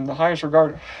just in the highest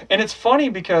regard. And it's funny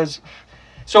because,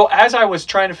 so as I was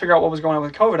trying to figure out what was going on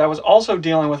with COVID, I was also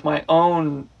dealing with my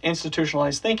own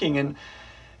institutionalized thinking. And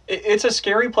it's a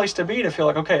scary place to be, to feel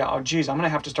like, okay, oh geez, I'm going to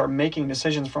have to start making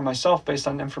decisions for myself based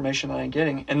on information that I'm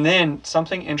getting. And then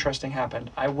something interesting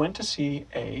happened. I went to see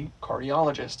a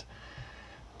cardiologist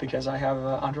because I have an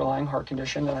underlying heart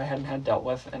condition that I hadn't had dealt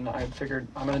with. And I figured,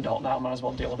 I'm an adult now, might as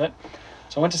well deal with it.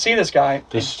 So I went to see this guy.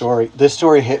 This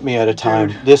story hit me at a time.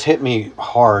 Dude. This hit me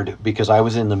hard because I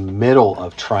was in the middle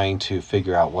of trying to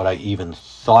figure out what I even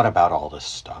thought about all this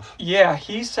stuff. Yeah,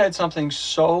 he said something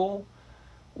so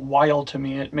wild to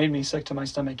me. It made me sick to my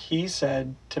stomach. He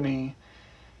said to me,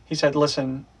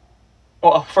 listen,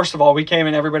 well, first of all, we came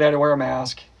in, everybody had to wear a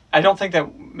mask. I don't think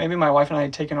that maybe my wife and I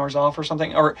had taken ours off or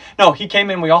something. Or no, he came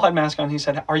in, we all had masks on. He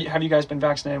said, have you guys been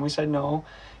vaccinated? And we said no.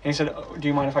 And he said, do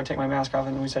you mind if I take my mask off?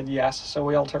 And we said yes. So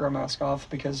we all took our mask off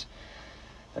because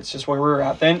that's just where we were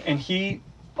at then. And he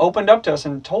opened up to us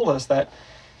and told us that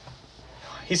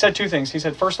he said two things. He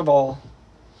said, first of all,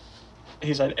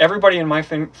 he said, everybody in my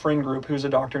friend group who's a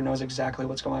doctor knows exactly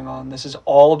what's going on. This has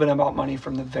all been about money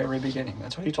from the very beginning.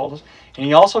 That's what he told us. And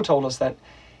he also told us that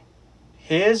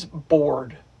his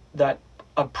board that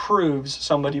approves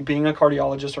somebody being a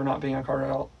cardiologist or not being a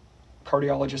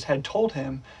cardiologist had told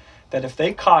him that if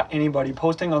they caught anybody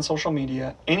posting on social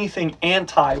media anything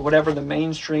anti whatever the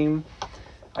mainstream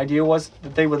idea was,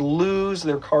 that they would lose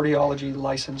their cardiology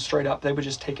license straight up. They would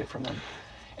just take it from them.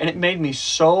 And it made me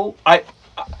so...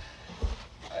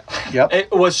 Yep.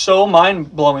 It was so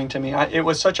mind-blowing to me. It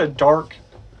was such a dark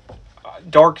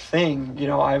thing, you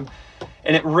know.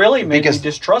 And it really made me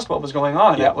distrust what was going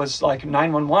on. Yeah. It was like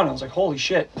 911. I was like, holy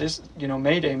shit, this, you know,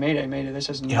 mayday, this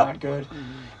is not good.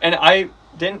 Mm-hmm. And I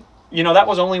didn't, you know, that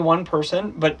was only one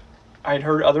person, but I'd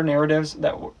heard other narratives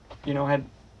that, you know, had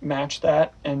matched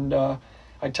that, and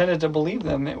I tended to believe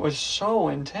them. It was so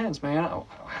intense, man.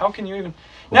 How can you even...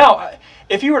 Now,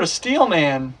 if you were to steel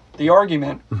man the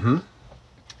argument... Mm-hmm.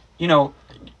 You know,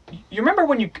 you remember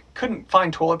when you couldn't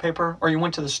find toilet paper, or you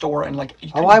went to the store and like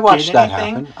you couldn't I watched get that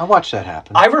anything? happen. I watched that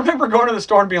happen. I remember going to the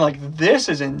store and being like, "This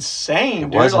is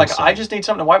insane, dude! Like, I just need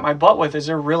something to wipe my butt with. Is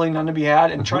there really none to be had?"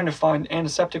 And trying to find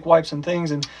antiseptic wipes and things,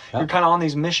 and you're kind of on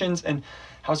these missions. And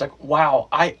I was like, "Wow,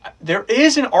 there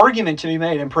is an argument to be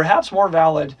made, and perhaps more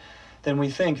valid than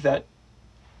we think, that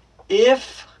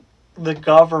if the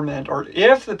government or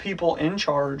if the people in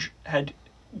charge had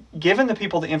given the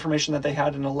people the information that they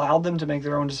had and allowed them to make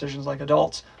their own decisions like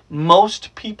adults,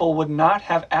 most people would not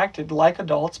have acted like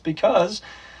adults because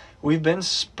we've been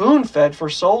spoon-fed for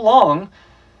so long.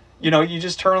 You know, you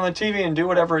just turn on the TV and do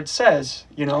whatever it says,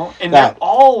 you know, and they're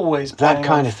always that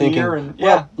kind of thinking. And,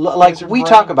 like we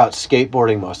talk about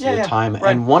skateboarding most of the time,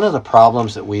 right. And one of the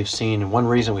problems that we've seen, and one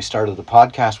reason we started the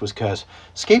podcast, was because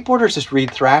skateboarders just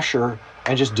read Thrasher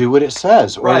and just do what it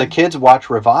says, or the kids watch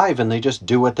Revive and they just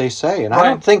do what they say. And I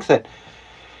don't think that.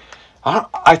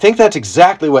 I think that's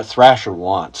exactly what Thrasher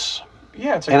wants.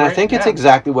 Yeah, I think it's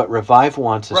exactly what Revive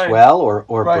wants as well,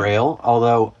 or Braille.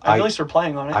 Although at least we're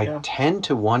playing on it. I tend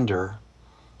to wonder.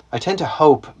 I tend to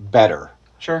hope better.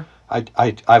 Sure.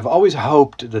 I've always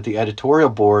hoped that the editorial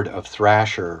board of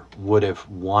Thrasher would have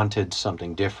wanted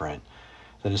something different.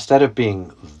 That instead of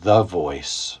being the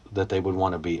voice, that they would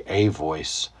want to be a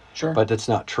voice. Sure. But that's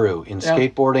not true. In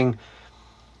skateboarding,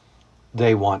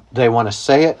 they want to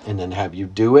say it and then have you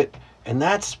do it, and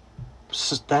that's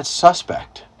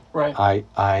suspect. Right.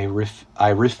 I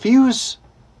refuse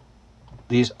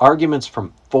these arguments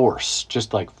from force,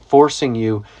 just like forcing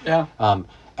you. Yeah.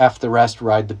 F the rest,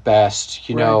 ride the best,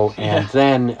 you know, and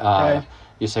then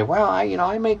you say, well,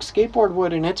 I make skateboard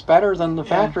wood and it's better than the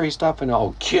factory stuff,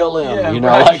 and kill him, you know,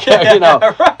 like you know.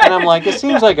 And I'm like, it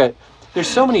seems like there's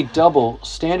so many double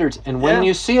standards, and when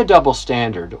you see a double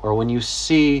standard, or when you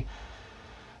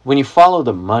follow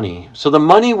the money, so the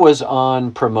money was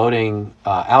on promoting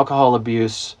alcohol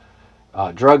abuse,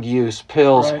 drug use,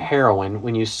 pills, heroin.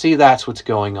 When you see that's what's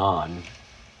going on,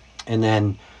 and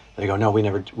then they go,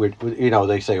 no,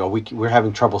 they say, we're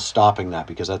having trouble stopping that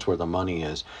because that's where the money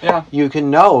is. Yeah. You can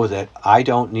know that I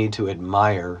don't need to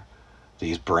admire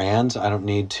these brands. I don't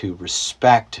need to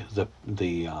respect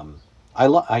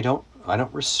I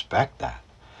don't respect that.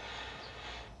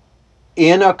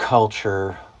 In a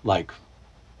culture like,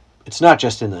 it's not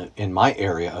just in my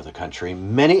area of the country.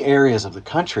 Many areas of the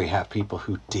country have people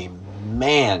who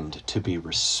demand to be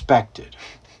respected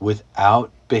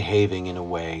without behaving in a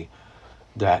way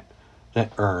that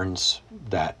earns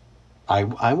that.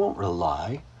 I won't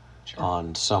rely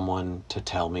on someone to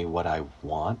tell me what I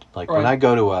want. Like when I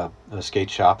go to a skate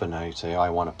shop and I say, I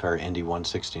want a pair of Indy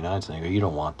 169s, and they go, you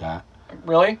don't want that.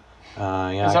 Really?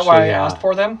 Yeah, is that why I asked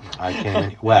for them? I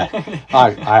came. Well,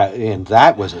 and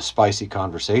that was a spicy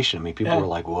conversation. I mean, people were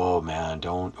like, "Whoa, man,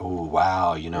 don't! Oh,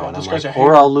 wow, you know." And I'm like,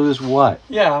 "Or I'll lose what?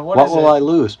 Yeah, what will I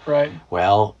lose?" Right.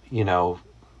 Well, you know,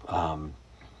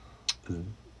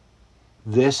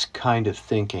 this kind of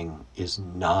thinking is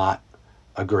not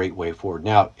a great way forward.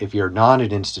 Now, if you're not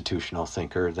an institutional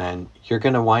thinker, then you're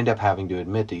going to wind up having to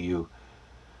admit that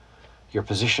your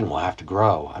position will have to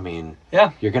grow. I mean,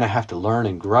 Yeah. you're going to have to learn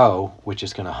and grow, which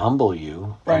is going to humble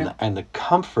you. Right. And the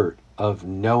comfort of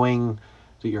knowing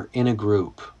that you're in a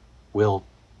group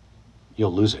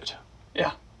you'll lose it.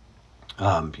 Yeah.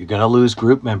 You're going to lose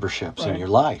group memberships in Right. your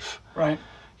life. Right.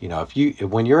 You know,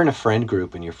 when you're in a friend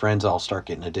group and your friends all start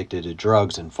getting addicted to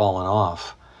drugs and falling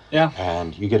off, Yeah.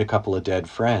 and you get a couple of dead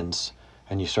friends,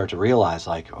 and you start to realize,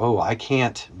 like, oh, I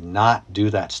can't not do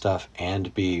that stuff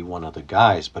and be one of the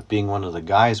guys. But being one of the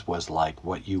guys was like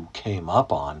what you came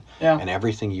up on, Yeah. and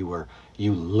everything you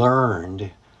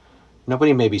learned.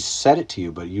 Nobody maybe said it to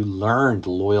you, but you learned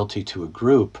loyalty to a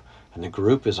group, and the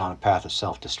group is on a path of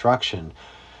self-destruction.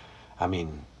 I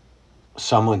mean,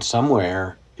 someone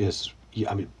somewhere is.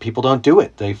 I mean, people don't do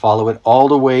it. They follow it all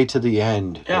the way to the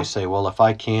end. Yeah. They say, well, if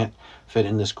I can't fit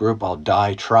in this group, I'll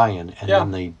die trying. And Yeah.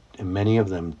 then many of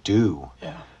them do.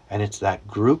 Yeah. And it's that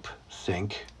group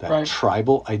think, that Right.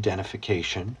 tribal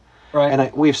identification. Right.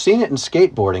 And we've seen it in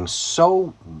skateboarding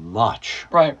so much.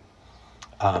 Right.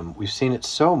 We've seen it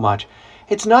so much.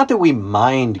 It's not that we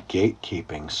mind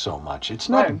gatekeeping so much. It's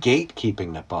not Right.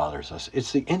 gatekeeping that bothers us.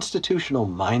 It's the institutional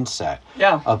mindset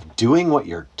Yeah. of doing what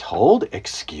you're told.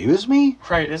 Excuse me?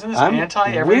 Right. Isn't this I'm-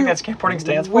 anti everything we're- that skateboarding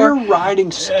stands for? We're riding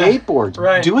skateboards,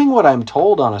 right. doing what I'm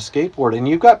told on a skateboard, and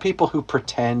you've got people who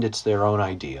pretend it's their own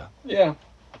idea. Yeah.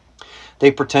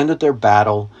 They pretend that their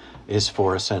battle is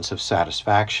for a sense of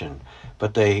satisfaction,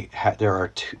 but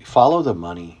follow the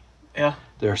money. Yeah.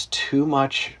 There's too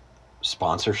much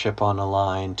sponsorship on the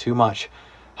line, too much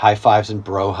high fives and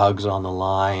bro hugs on the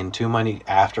line, too many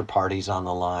after parties on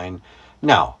the line.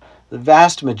 No, the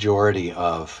vast majority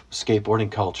of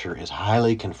skateboarding culture is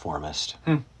highly conformist.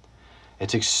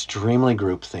 It's extremely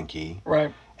groupthinky,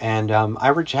 Right. and I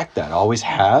reject that. Always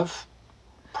have,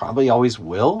 probably always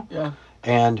will, Yeah.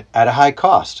 and at a high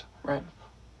cost. Right.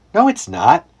 No, it's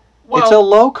not. Well, It's a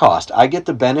low cost. I get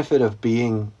the benefit of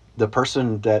being the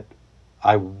person that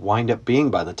I wind up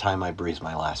being by the time I breathe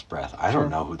my last breath. I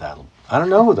don't know who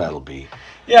that'll be.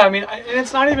 yeah. I mean, and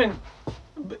it's not even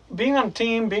being on a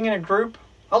team, being in a group.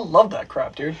 I love that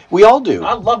crap, dude. We all do.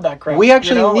 I love that crap. We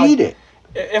actually need it.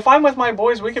 If I'm with my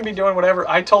boys, we can be doing whatever.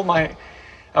 I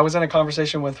was in a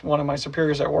conversation with one of my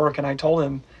superiors at work, and I told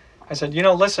him, I said,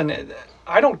 listen,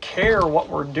 I don't care what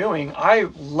we're doing. I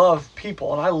love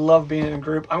people, and I love being in a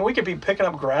group. I mean, we could be picking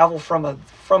up gravel from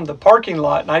the parking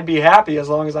lot, and I'd be happy as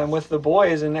long as I'm with the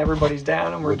boys and everybody's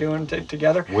down and we're doing it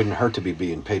together. Wouldn't hurt to be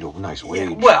being paid a nice wage.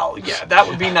 Yeah, well, yeah, that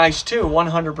would be nice too,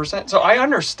 100%. So I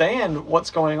understand what's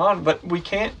going on, but we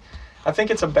can't. I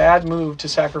think it's a bad move to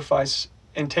sacrifice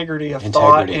integrity of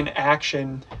thought and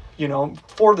action,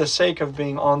 for the sake of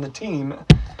being on the team.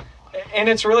 And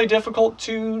it's really difficult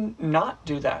to not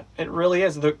do that. It really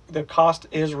is. The cost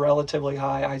is relatively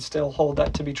high. I still hold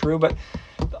that to be true. But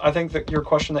I think that your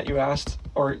question that you asked,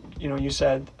 or you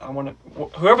said, I want to,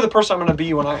 whoever the person I'm going to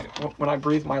be when I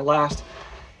breathe my last.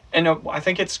 And I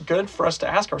think it's good for us to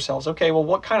ask ourselves, okay, well,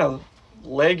 what kind of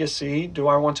legacy do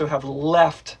I want to have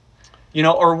left?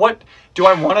 Or what do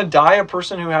I want to die a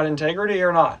person who had integrity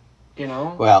or not?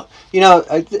 Well,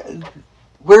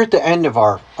 we're at the end of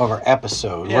our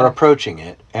episode. Yeah. We're approaching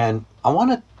it, and I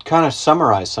want to kind of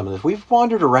summarize some of this. We've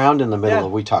wandered around in the middle. Yeah.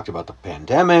 We talked about the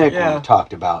pandemic. Yeah. We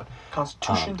talked about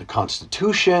Constitution. the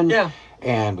Constitution. Yeah.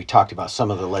 And we talked about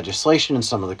some of the legislation and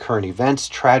some of the current events,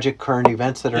 tragic current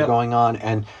events that are Yep. going on.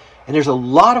 And there's a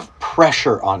lot of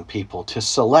pressure on people to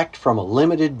select from a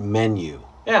limited menu.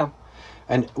 Yeah.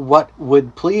 And what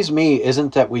would please me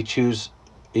isn't that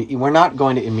we're not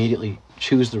going to immediately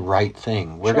choose the right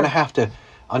thing. We're Sure. going to have to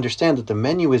understand that the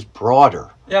menu is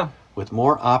broader Yeah. with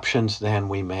more options than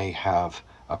we may have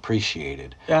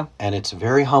appreciated. Yeah. And it's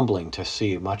very humbling to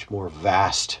see a much more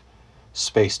vast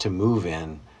space to move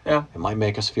in. Yeah. It might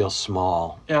make us feel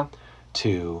small Yeah.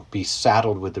 to be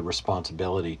saddled with the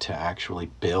responsibility to actually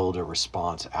build a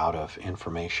response out of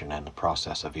information and the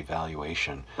process of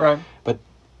evaluation. Right. But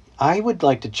I would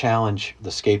like to challenge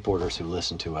the skateboarders who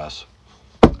listen to us.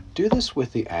 Do this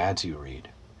with the ads you read.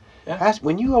 Yeah.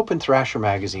 When you open Thrasher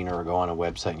magazine or go on a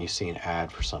website and you see an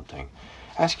ad for something,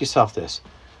 ask yourself this.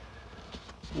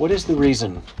 What is the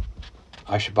reason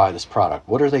I should buy this product?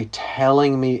 What are they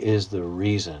telling me is the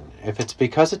reason? If it's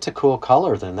because it's a cool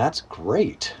color, then that's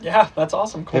great. Yeah, that's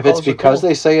awesome. Cool If it's colors are because cool.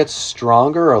 they say it's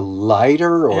stronger or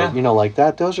lighter or, Yeah. like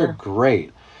that, those Sure. are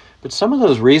great. But some of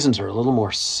those reasons are a little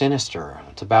more sinister.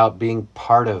 It's about being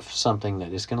part of something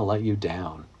that is going to let you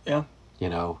down. Yeah.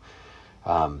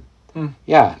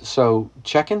 Yeah, so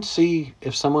check and see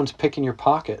if someone's picking your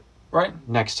pocket Right.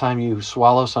 next time you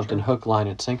swallow something hook, line,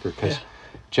 and sinker. Because Yeah.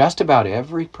 just about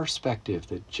every perspective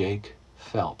that Jake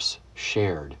Phelps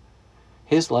shared,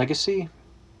 his legacy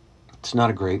It's not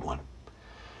a great one.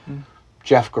 Mm.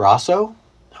 Jeff Grosso,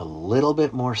 a little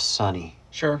bit more sunny.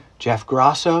 Sure. Jeff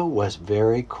Grosso was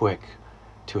very quick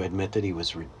to admit that he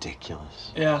was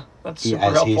ridiculous. Yeah, that's He, super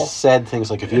as helpful. he said things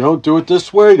like, if you don't do it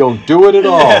this way, don't do it at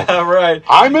all. Yeah, right.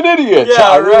 I'm an idiot.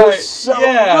 Yeah, It right. was so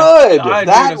Yeah. good. I,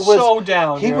 That dude, it's was so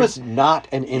down. He dude. was not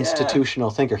an institutional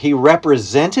thinker. He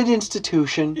represented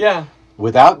institution Yeah,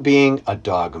 without being a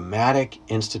dogmatic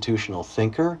institutional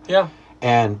thinker. yeah.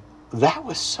 And that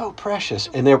was so precious.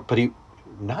 And there, but he,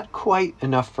 not quite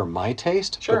enough for my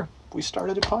taste. Sure. But we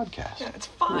started a podcast. Yeah, it's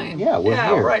fine. Yeah, we're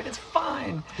here. right. It's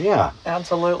fine. Yeah.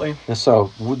 Absolutely. And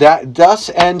so that thus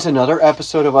ends another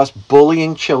episode of us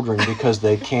bullying children because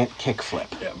they can't kickflip.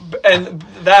 Yeah, and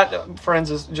that, friends,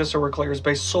 is just so we're clear, is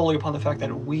based solely upon the fact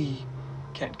that we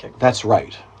can't kick. That's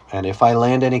right. And if I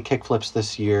land any kickflips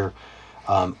this year,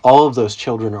 all of those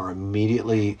children are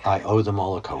immediately, I owe them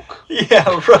all a Coke. Yeah,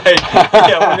 right.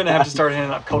 Yeah, we're gonna have to start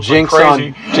handing out Coke like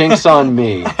crazy. Jinx on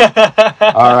me.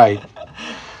 All right.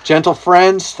 Gentle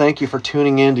friends, thank you for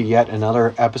tuning in to yet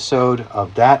another episode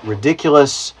of that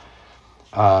ridiculous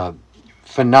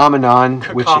phenomenon,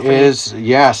 which Cacophony. is,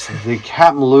 yes, the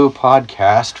Captain Lou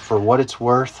podcast. For what it's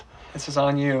worth, This is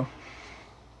on you.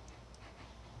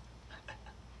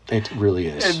 it really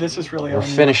is. This is really We're on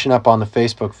finishing up on the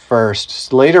Facebook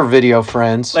first. Later, video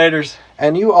friends. you. Laters.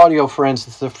 And you audio friends,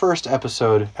 it's the first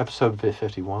episode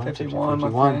 51? 51, my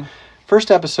friend. First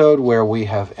episode where we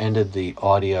have ended the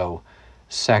audio.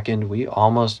 Second, we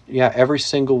almost, every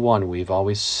single one, we've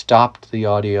always stopped the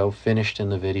audio, finished in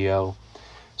the video.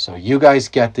 So you guys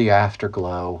get the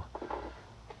afterglow.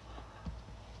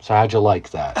 So how'd you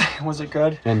like that? Was it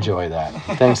good? Enjoy that.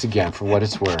 Thanks again for what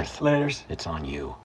it's worth. Laters. It's on you.